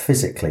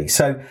physically.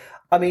 So,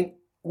 I mean,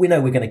 we know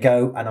we're going to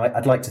go, and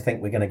I'd like to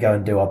think we're going to go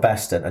and do our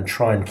best and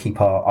try and keep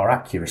our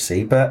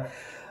accuracy. But,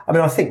 I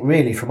mean, I think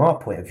really from our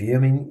point of view, I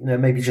mean,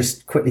 maybe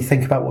just quickly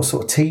think about what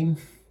sort of team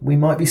we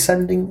might be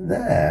sending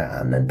there,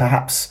 and then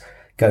perhaps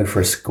go for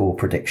a score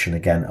prediction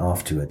again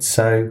afterwards.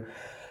 So,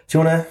 do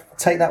you want to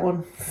take that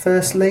one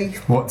firstly?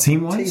 What,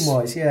 team-wise?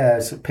 Team-wise, yeah.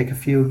 So pick a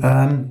few.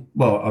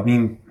 Well, I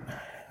mean,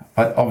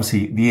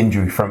 obviously the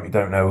injury front, we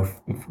don't know.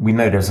 We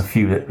know there's a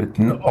few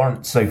that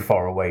aren't so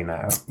far away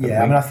now.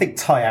 Yeah, I mean, I think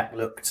Tyak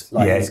looked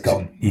like he's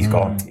gone. He's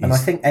gone. And I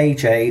think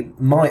AJ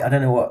might, I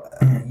don't know what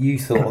you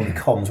thought on the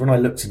comms. When I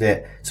looked at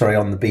it,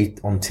 on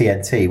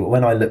TNT, but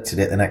when I looked at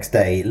it the next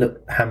day, it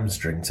looked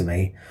hamstring to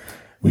me,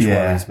 which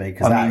worries me,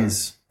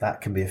 because that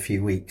can be a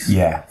few weeks.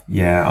 Yeah.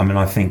 I mean,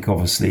 I think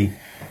obviously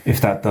if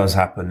that does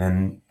happen,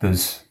 then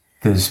there's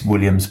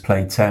Williams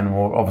play 10,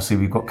 or obviously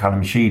we've got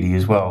Callum Sheedy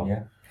as well.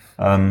 Yeah.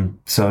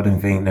 So I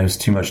don't think there's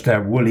too much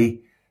there.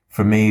 Woolley,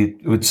 for me,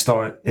 would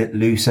start at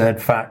loose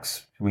head.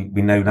 Facts. We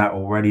know that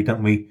already,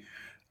 don't we?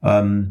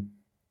 Then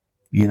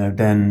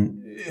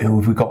who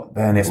have we got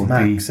then? It would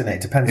Max, be... Isn't it?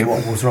 It depends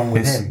what was wrong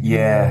with him.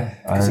 Yeah.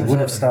 Because he would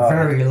have started.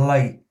 Very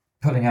late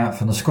pulling out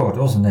from the squad,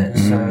 wasn't it?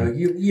 So,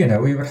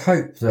 we would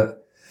hope that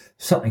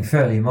something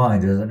fairly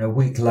minor, and a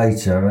week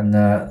later, and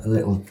a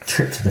little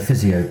trip to the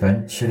physio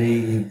bench, and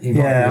he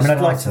I mean,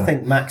 I'd like to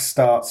think Max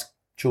starts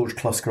George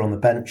Kloska on the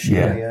bench.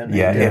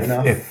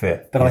 If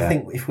fit. But I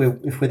think if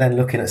we're then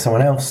looking at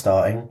someone else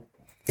starting,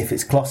 if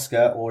it's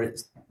Kloska or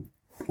it's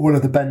one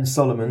of the Ben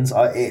Solomons,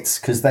 it's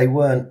because they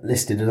weren't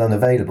listed as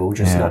unavailable,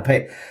 just not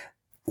picked.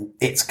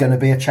 It's going to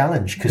be a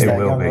challenge because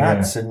they're young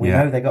lads, and we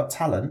know they got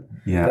talent.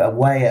 Yeah. But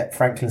away at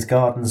Franklin's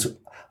Gardens,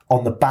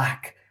 on the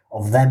back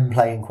of them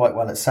playing quite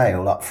well at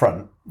Sale up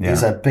front,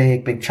 is a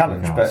big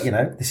challenge. But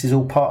this is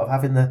all part of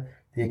having the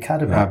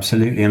academy.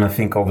 Absolutely, and I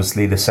think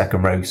obviously the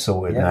second row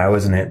sorted now,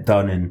 isn't it?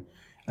 Dunn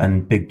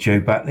and Big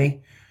Joe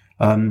Batley.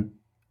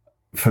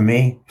 For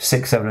me,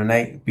 6, 7, and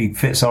 8 be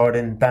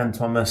Fitzhardin, Dan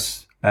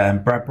Thomas,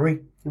 and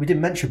Bradbury. We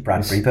didn't mention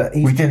Bradbury, but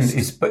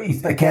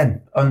he's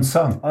again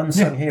unsung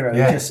hero.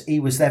 Yeah. He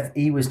was there.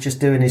 He was just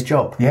doing his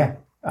job. Yeah,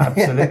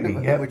 absolutely.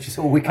 Which is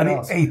all we can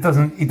ask. He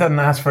doesn't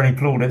ask for any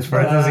plaudits for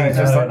it, does he? He's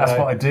just that's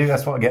what I do.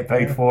 That's what I get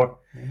paid for.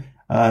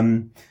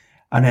 And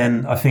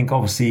then I think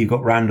obviously you've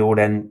got Randall.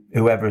 Then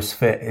whoever's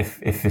fit.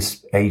 If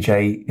this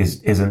AJ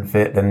isn't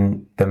fit,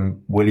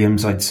 then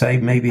Williams, I'd say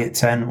maybe at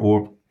 10,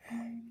 or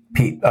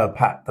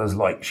Pat does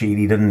like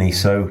Sheedy, doesn't he?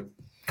 So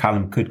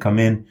Callum could come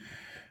in.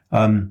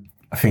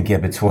 I think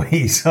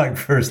Ebitoi's like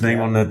first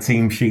name on the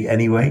team sheet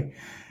anyway.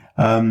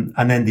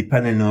 And then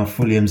depending on if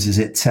Williams is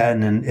at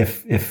 10, and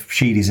if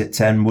Sheedy's at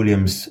 10,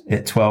 Williams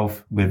at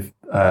 12 with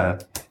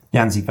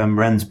Janzi van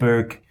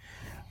Rensburg.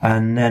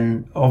 And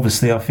then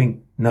obviously I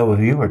think Noah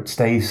Heward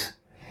stays,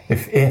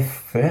 if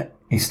fit,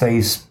 he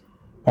stays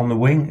on the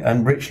wing,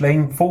 and Rich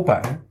Lane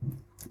fullback.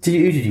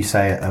 Who did you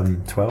say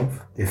at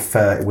 12? If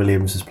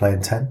Williams was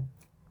playing 10?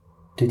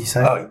 Did you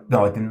say? Oh,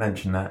 no, I didn't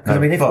mention that. No, I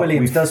mean, if but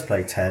Williams does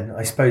play 10,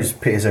 I suppose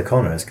Piers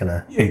O'Connor is going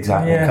to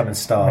come and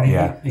start.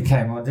 He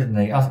came on, didn't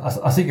he?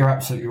 I think you're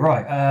absolutely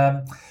right.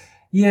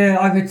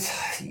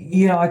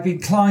 I'd be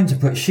inclined to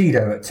put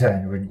Shido at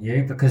 10, wouldn't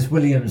you? Because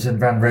Williams and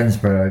Van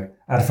Rensburg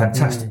had a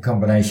fantastic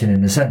combination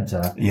in the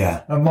centre.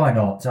 Yeah. And why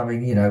not? I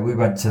mean, we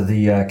went to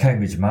the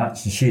Cambridge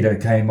match and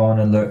Shido came on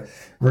and looked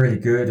really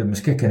good and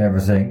was kicking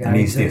everything. And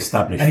he's the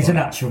established. And he's a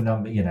natural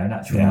number,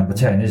 number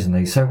 10, isn't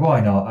he? So why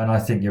not? And I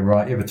think you're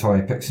right.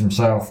 Ibatoye picks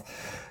himself.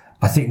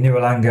 I think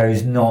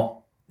Nualango's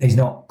he's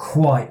not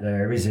quite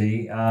there, is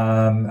he?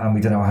 And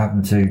we don't know what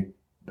happened to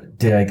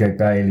Diego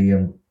Bailey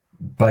and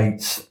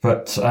Bates,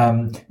 but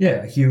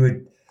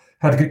Hewitt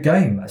had a good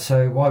game.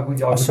 So why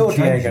would I saw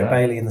Diego that.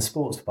 Bailey in the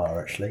sports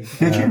bar actually.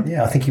 Did you?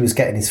 Yeah, I think he was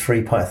getting his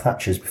 3 pint of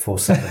Thatchers before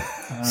 7.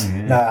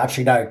 No,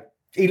 actually no.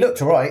 He looked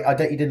all right.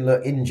 He didn't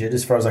look injured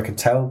as far as I could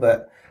tell,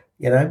 but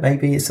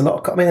maybe it's a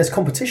lot of. There's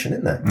competition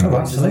in there. Oh,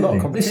 There's a lot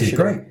of competition. This is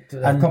great.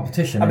 And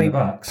competition. In the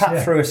backs.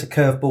 Pat threw us a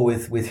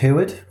curveball with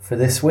Hewitt for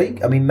this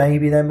week. I mean,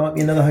 maybe there might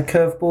be another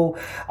curveball.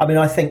 I mean,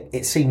 I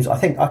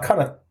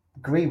kind of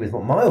agree with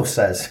what Miles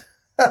says.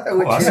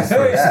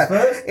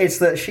 It's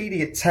that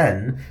Sheedy at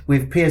 10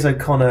 with Piers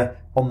O'Connor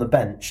on the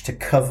bench to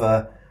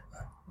cover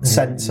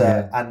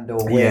centre and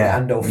or wing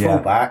and or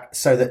fullback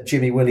so that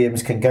Jimmy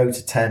Williams can go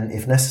to 10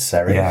 if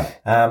necessary.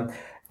 And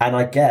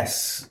I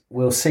guess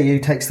we'll see who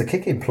takes the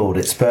kicking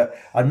plaudits, but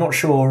I'm not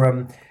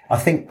sure. I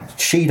think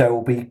Shido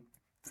will be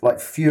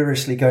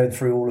furiously going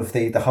through all of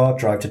the hard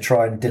drive to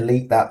try and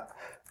delete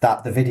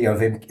the video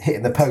of him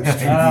hitting the post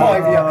from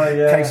 5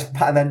 yards,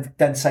 and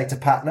then say to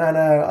Pat,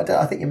 no,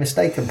 I think you're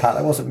mistaken, Pat.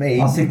 That wasn't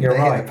me. I think you're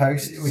right. The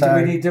post.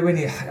 Do we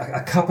need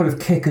a couple of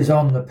kickers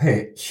on the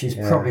pitch? Is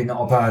probably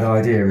not a bad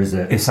idea, is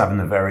it? It's having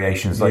the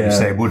variations, like you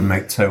say, it would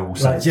make total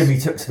sense. Like Jimmy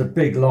took to the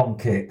big long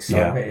kicks.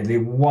 Admittedly,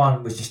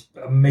 one was just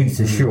a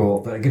metre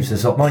short, but it gives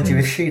us options. Mind you,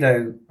 if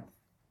Shido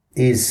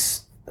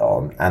is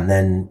on and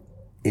then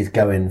is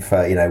going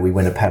for, we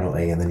win a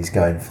penalty and then he's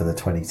going for the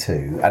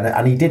 22,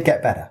 and he did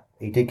get better.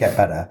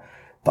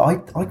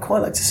 But I'd quite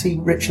like to see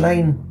Rich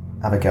Lane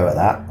have a go at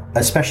that,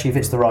 especially if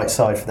it's the right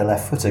side for the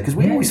left footer, because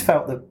we always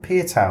felt that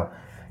Pietau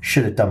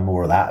should have done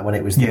more of that when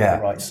it was the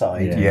right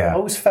side. I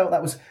always felt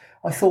that was.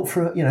 I thought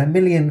for £1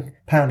 million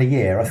a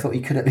year, I thought he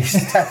could at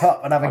least step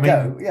up and have a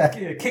go.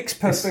 Kicks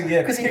per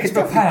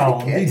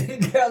pound. He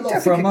didn't get a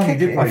lot for our money,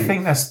 did we? I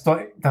think that's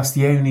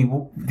the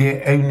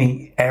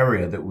only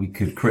area that we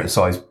could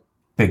criticise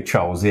Big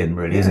Charles in,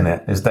 really, isn't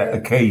it? Is that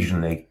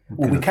occasionally?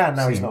 Well, we can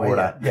now. He's not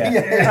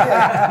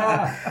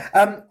here.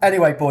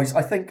 Anyway, boys,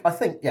 I think.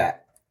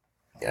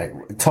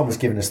 Tom has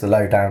given us the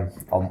lowdown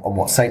on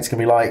what Saints can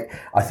be like.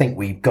 I think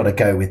we've got to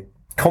go with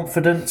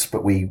confidence,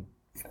 but we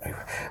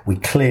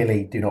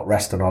clearly do not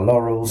rest on our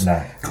laurels.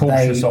 No,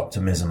 cautious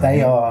optimism.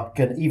 They are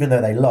going, even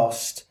though they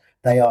lost,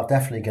 they are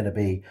definitely going to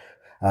be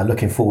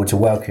looking forward to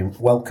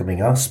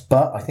welcoming us.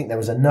 But I think there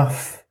was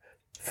enough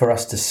for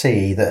us to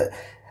see that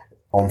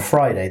on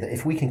Friday that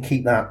if we can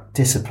keep that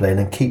discipline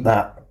and keep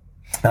that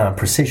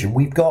precision,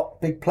 we've got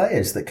big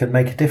players that can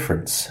make a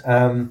difference.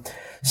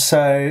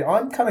 So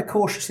I'm kind of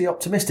cautiously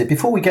optimistic.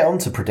 Before we get on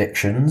to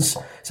predictions,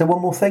 is there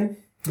one more thing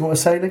you want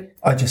to say, Lee?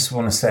 I just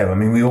want to say,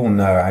 we all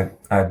know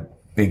how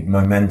big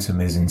momentum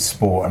is in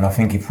sport, and I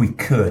think if we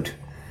could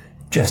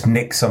just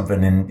nick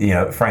something in,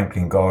 at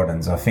Franklin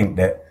Gardens, I think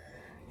that,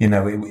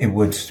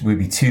 we'd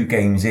be 2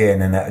 games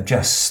in and it'd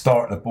just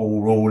start the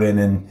ball rolling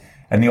and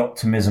the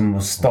optimism will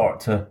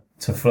start to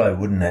flow,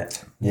 wouldn't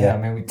it?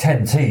 Yeah, with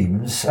 10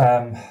 teams,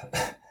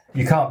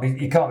 you can't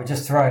be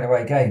just throwing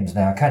away games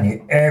now, can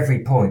you?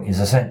 Every point is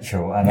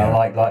essential, and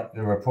I like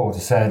the reporter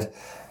said,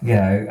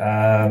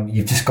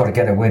 you've just got to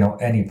get a win on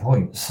any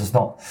points. There's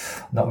not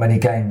many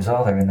games,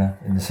 are there, in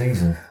the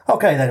season?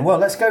 Okay, then. Well,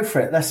 let's go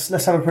for it. Let's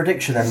have a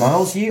prediction then,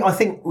 Miles. I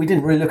think we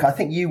didn't really look. I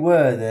think you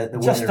were the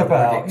just winner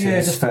about, of the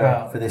predictions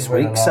about for this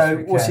week. So,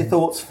 what's your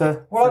thoughts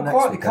for? Well, for I'm next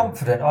quietly week, then?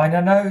 confident. I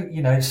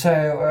know,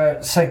 so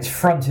Saints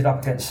fronted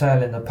up against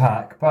Sale in the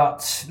pack,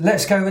 but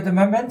let's go with the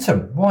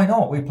momentum. Why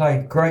not? We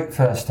played great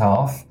first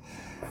half.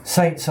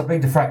 Saints, I've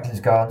been to Franklin's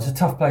Gardens, a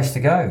tough place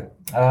to go.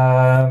 But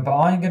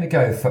I'm going to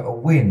go for a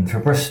win for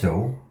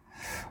Bristol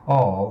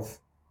of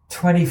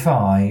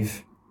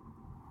 25-18.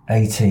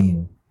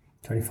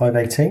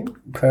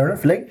 25-18. Fair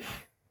enough, Lee.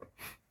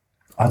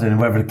 I don't know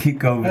whether to keep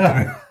going.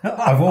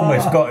 I've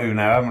almost got to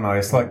now, haven't I?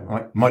 It's like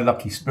my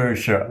lucky Spurs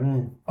shirt.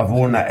 I've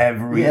worn that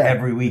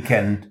every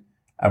weekend,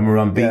 and we're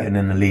unbeaten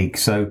in the league.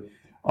 So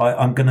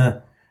I'm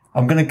gonna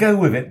go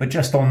with it, but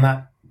just on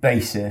that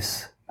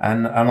basis,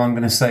 and I'm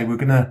gonna say we're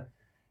gonna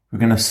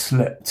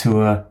slip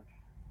to a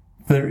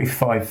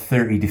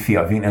 35-30 defeat.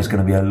 I think there's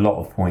going to be a lot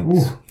of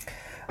points. Ooh.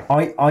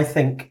 I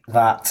think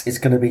that it's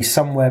going to be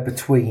somewhere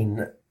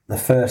between the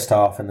first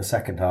half and the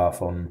second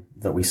half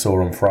that we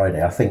saw on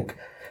Friday. I think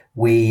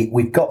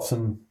we've got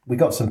some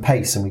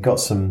pace and we got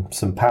some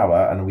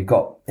power and we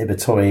got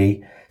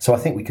Ibatoye. So I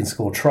think we can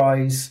score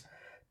tries,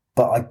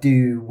 but I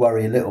do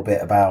worry a little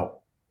bit about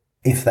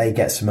if they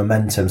get some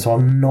momentum. So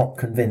I'm not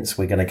convinced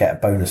we're going to get a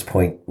bonus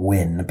point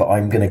win, but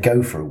I'm going to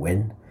go for a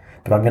win.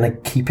 But I'm going to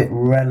keep it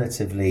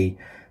relatively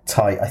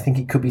tight. I think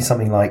it could be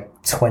something like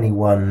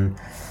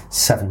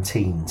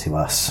 21-17 to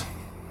us.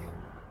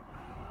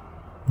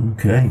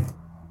 Okay.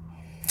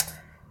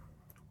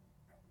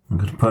 I'm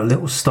going to put a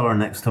little star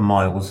next to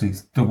Miles.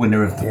 He's the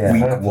winner of the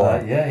week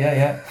one.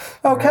 Yeah.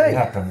 Okay. It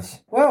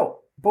happens. Well,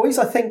 boys,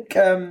 I think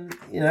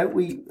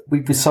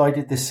we've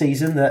decided this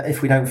season that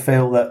if we don't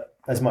feel that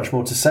there's much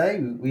more to say,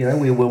 we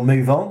will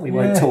move on. We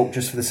won't talk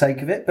just for the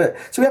sake of it. But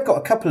so we have got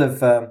a couple of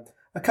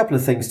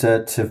things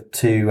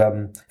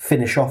to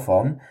finish off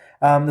on.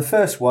 The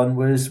first one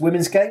was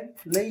women's game.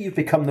 Lee, you've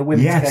become the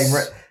women's game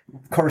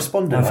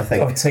correspondent. I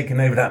think I've taken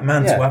over that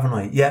mantle, haven't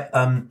I?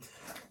 Yeah.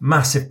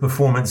 Massive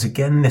performance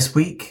again this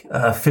week.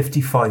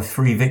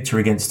 55-3 victory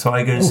against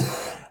Tigers.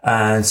 Oof.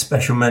 And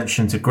special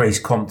mention to Grace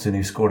Compton,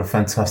 who scored a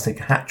fantastic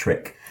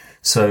hat-trick.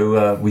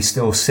 So we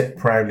still sit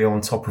proudly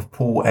on top of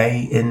Pool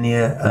A in the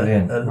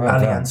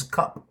Allianz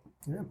Cup.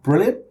 Yeah,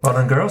 brilliant. Well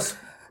done, girls.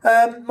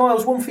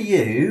 Miles, one for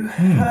you.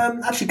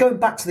 Actually, going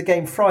back to the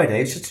game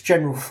Friday, it's just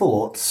general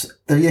thoughts.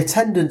 The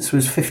attendance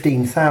was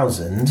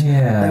 15,000.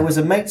 Yeah. There was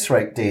a mates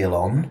rate deal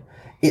on.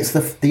 It's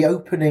the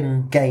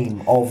opening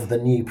game of the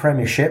new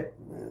Premiership.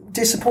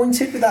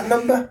 Disappointed with that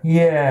number?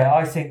 Yeah,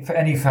 I think for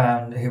any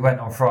fan who went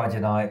on Friday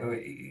night,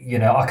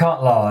 I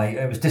can't lie,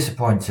 it was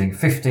disappointing.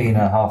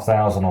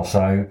 15,500 or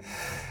so.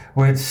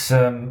 With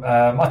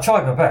I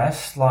tried my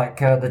best. Like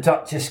the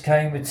Duchess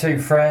came with two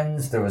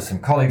friends. There was some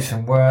colleagues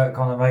from work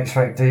on a mates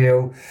rate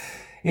deal.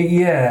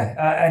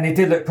 And it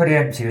did look pretty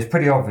empty. It was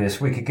pretty obvious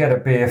we could get a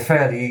beer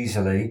fairly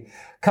easily.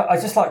 I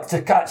just like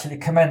to actually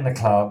commend the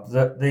club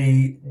that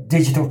the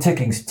digital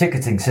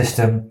ticketing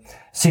system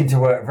seemed to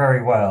work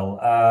very well.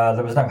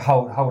 There was no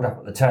hold up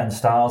at the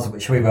turnstiles,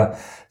 which we were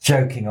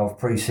joking of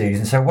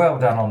pre-season. So well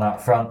done on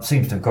that front.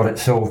 Seems to have got it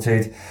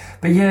sorted.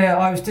 But yeah,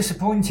 I was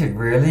disappointed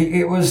really.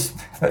 It was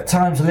at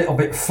times a little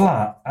bit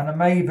flat, and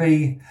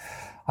maybe,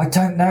 I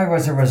don't know,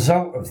 as a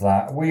result of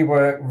that, we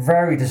were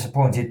very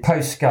disappointed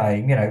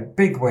post-game.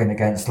 Big win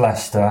against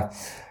Leicester.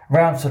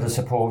 Round to the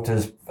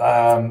supporters,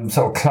 sort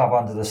of club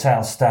under the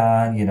south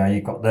stand,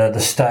 you've got the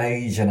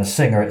stage and a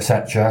singer,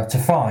 etc. To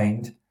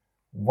find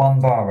one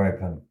bar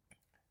open,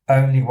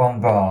 only one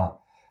bar.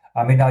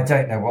 I mean, I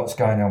don't know what's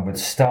going on with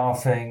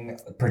staffing,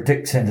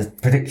 predicted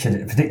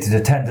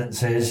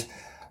attendances,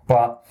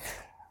 but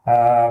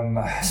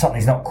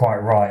something's not quite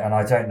right. And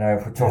I don't know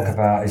if we talk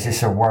about, is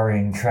this a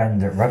worrying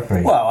trend at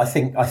rugby? Well, I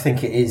think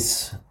it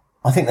is.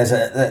 I think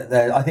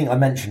I think I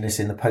mentioned this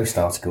in the post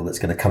article that's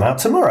going to come out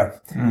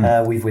tomorrow.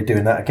 We're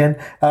doing that again.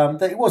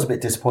 That it was a bit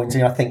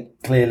disappointing. I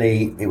think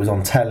clearly it was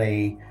on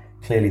telly.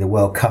 Clearly the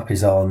World Cup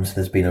is on. So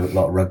there's been a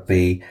lot of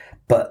rugby.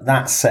 But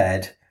that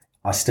said,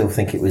 I still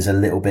think it was a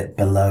little bit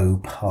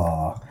below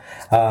par.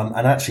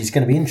 And actually, it's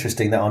going to be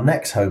interesting that our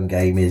next home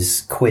game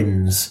is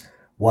Quins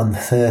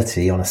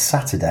 1:30 on a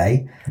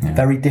Saturday. Yeah.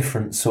 Very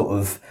different sort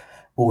of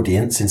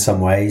audience in some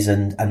ways,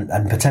 and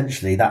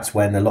potentially that's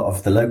when a lot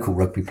of the local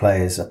rugby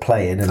players are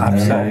playing, and a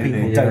lot of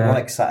people don't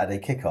like Saturday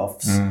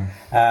kickoffs.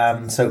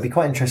 So it'd be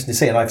quite interesting to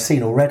see. And I've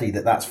seen already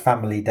that's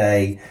family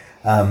day.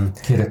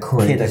 Kid a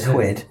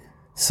quid.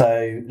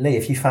 So Lee,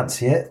 if you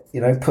fancy it,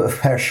 put a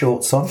pair of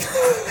shorts on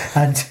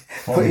and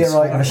put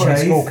your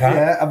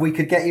and we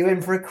could get you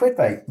in for a quid,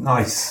 mate.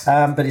 Nice.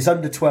 But it's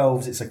under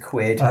 12s, it's a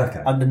quid.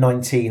 Okay. Under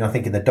 19, I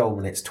think in the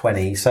Dolman it's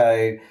 20.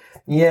 So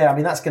yeah, I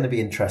mean that's going to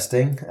be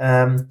interesting.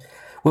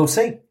 We'll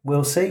see.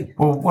 Well,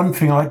 one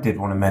thing I did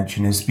want to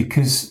mention is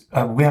because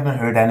we haven't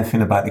heard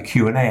anything about the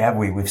Q&A, have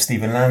we, with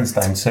Stephen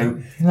Lansdowne?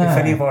 So if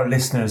any of our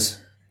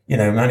listeners,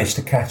 managed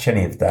to catch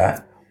any of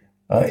that,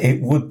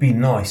 it would be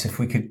nice if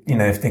we could,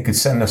 if they could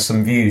send us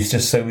some views,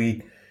 just so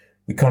we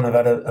kind of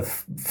had a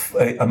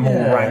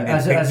more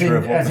rounded picture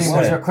of what was there.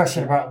 Was a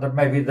question about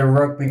maybe the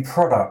rugby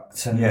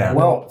product and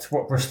what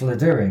Bristol are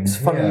doing. It's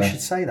funny you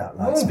should say that,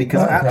 lads,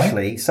 because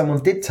actually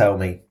someone did tell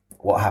me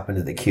what happened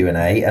at the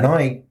Q&A, and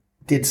I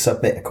did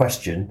submit a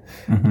question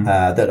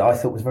that I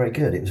thought was very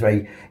good.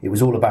 It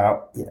was all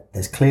about,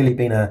 there's clearly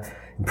been a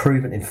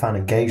improvement in fan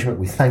engagement.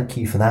 We thank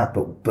you for that,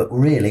 but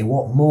really,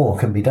 what more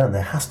can be done?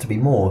 There has to be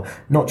more,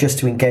 not just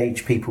to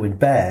engage people in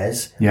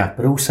Bears,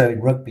 but also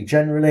in rugby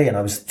generally. And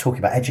I was talking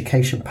about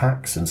education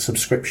packs and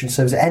subscription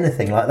services,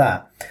 anything like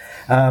that.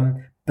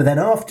 But then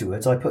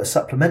afterwards, I put a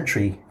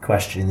supplementary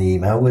question in the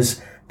email: was,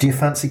 do you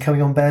fancy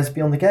coming on Bears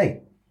Beyond the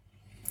Gate?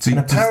 And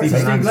apparently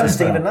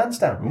Stephen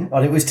Lansdowne.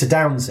 Well, it was to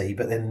Downsy,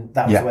 but then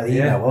that was where the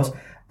email was.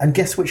 And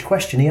guess which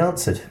question he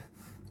answered?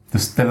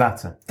 The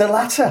latter. The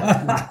latter.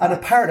 And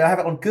apparently I have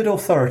it on good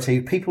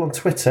authority, people on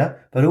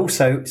Twitter, but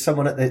also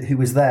someone who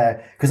was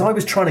there. Because I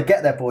was trying to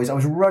get there, boys. I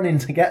was running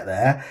to get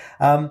there.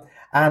 And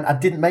I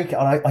didn't make it.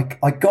 And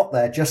I got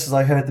there just as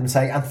I heard them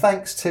say, and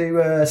thanks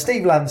to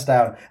Steve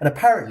Lansdowne. And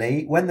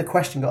apparently, when the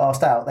question got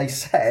asked out, they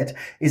said,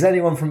 is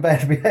anyone from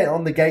Bears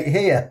on the gate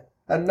here?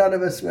 And none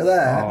of us were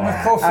there. And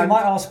of course, you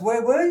might ask,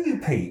 where were you,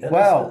 Pete?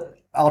 Well,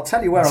 I'll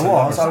tell you where I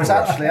was. I was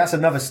actually, that's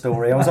another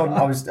story. I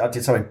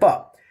did something.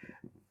 But,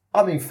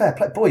 I mean, fair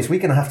play. Boys, we're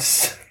going to have to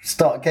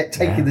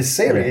taking this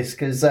serious,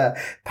 because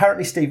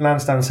apparently Steve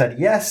Lansdowne said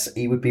yes,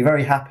 he would be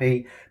very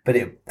happy, but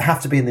it would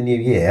have to be in the new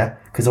year,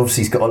 because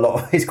obviously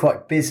he's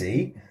quite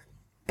busy.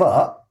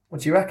 But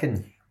what do you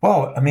reckon?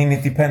 Well, I mean,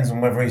 it depends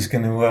on whether he's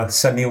going to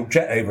send the old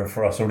jet over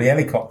for us or the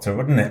helicopter,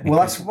 wouldn't it? Well,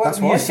 that's what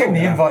I assume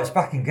the invite's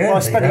back in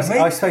Guernsey.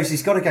 I suppose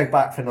he's got to go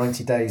back for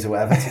 90 days or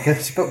whatever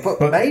to go,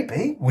 but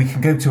maybe we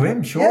can go to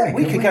him. Surely, yeah,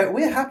 we could go.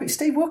 We're happy,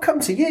 Steve. We'll come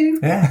to you.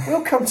 Yeah,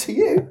 we'll come to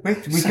you.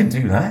 We can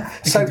do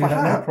that. So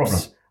perhaps, no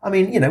problem. I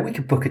mean, we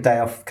could book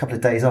a couple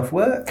of days off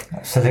work.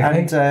 Absolutely.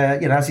 And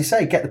as you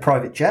say, get the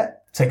private jet.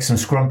 Take some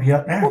scrumpy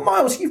up now. Well,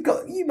 Miles,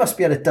 you must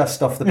be able to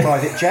dust off the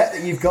private jet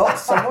that you've got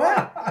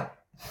somewhere.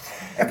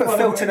 Up at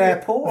Filton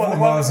Airport. What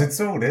Miles it's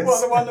all is.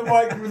 What, the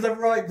one the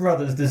Wright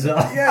brothers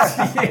designed. Yeah.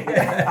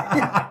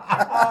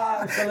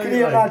 Can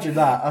you imagine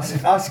that?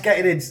 Us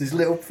getting into this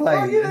little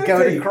plane and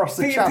going across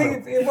the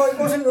channel? It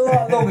wasn't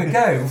long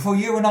ago before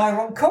you and I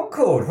were on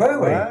Concorde, were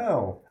we?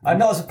 Wow. I'm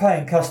not as a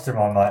paying customer,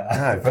 I might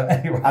add. No, but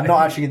anyway. I'm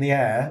not actually in the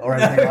air or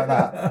anything like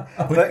that.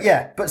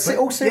 But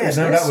all seriousness.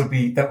 Yeah, no,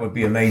 that would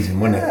be amazing,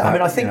 wouldn't it? I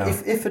mean, I think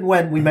if and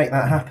when we make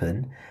that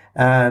happen,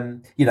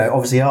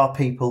 obviously our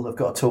people have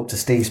got to talk to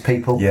Steve's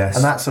people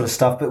and that sort of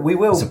stuff. But we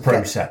will. It's a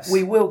process.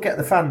 We will get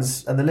the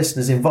fans and the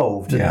listeners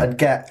involved and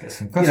get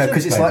some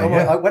because it's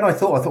like when I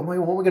thought, well,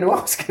 what are we going to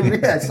ask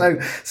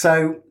him?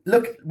 So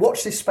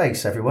watch this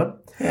space, everyone.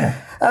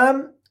 Yeah.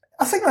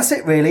 I think that's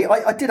it, really.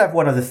 I did have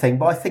one other thing,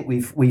 but I think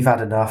we've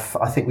had enough.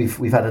 I think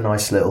we've had a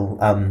nice little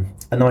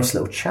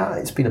chat.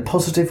 It's been a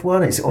positive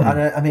one.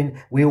 I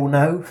mean, we all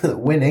know that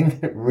winning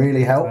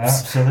really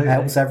helps. Absolutely.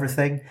 Helps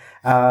everything.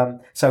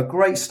 So a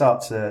great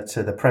start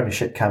to the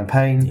Premiership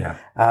campaign. Yeah.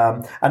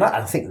 And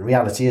I think the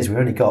reality is we've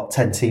only got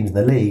 10 teams in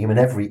the league. I mean,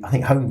 I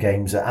think home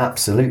games are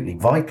absolutely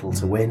vital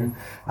to win,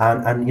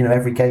 and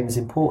every game is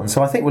important.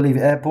 So I think we'll leave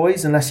it there,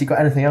 boys, unless you've got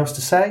anything else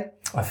to say.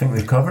 I think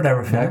we've covered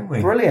everything, haven't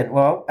we? Brilliant.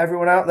 Well,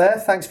 everyone out there,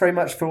 thanks very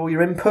much for all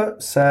your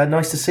inputs.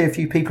 Nice to see a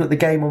few people at the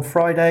game on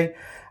Friday,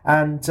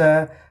 and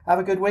have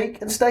a good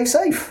week and stay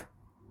safe.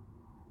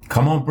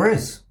 Come on,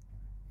 Briz.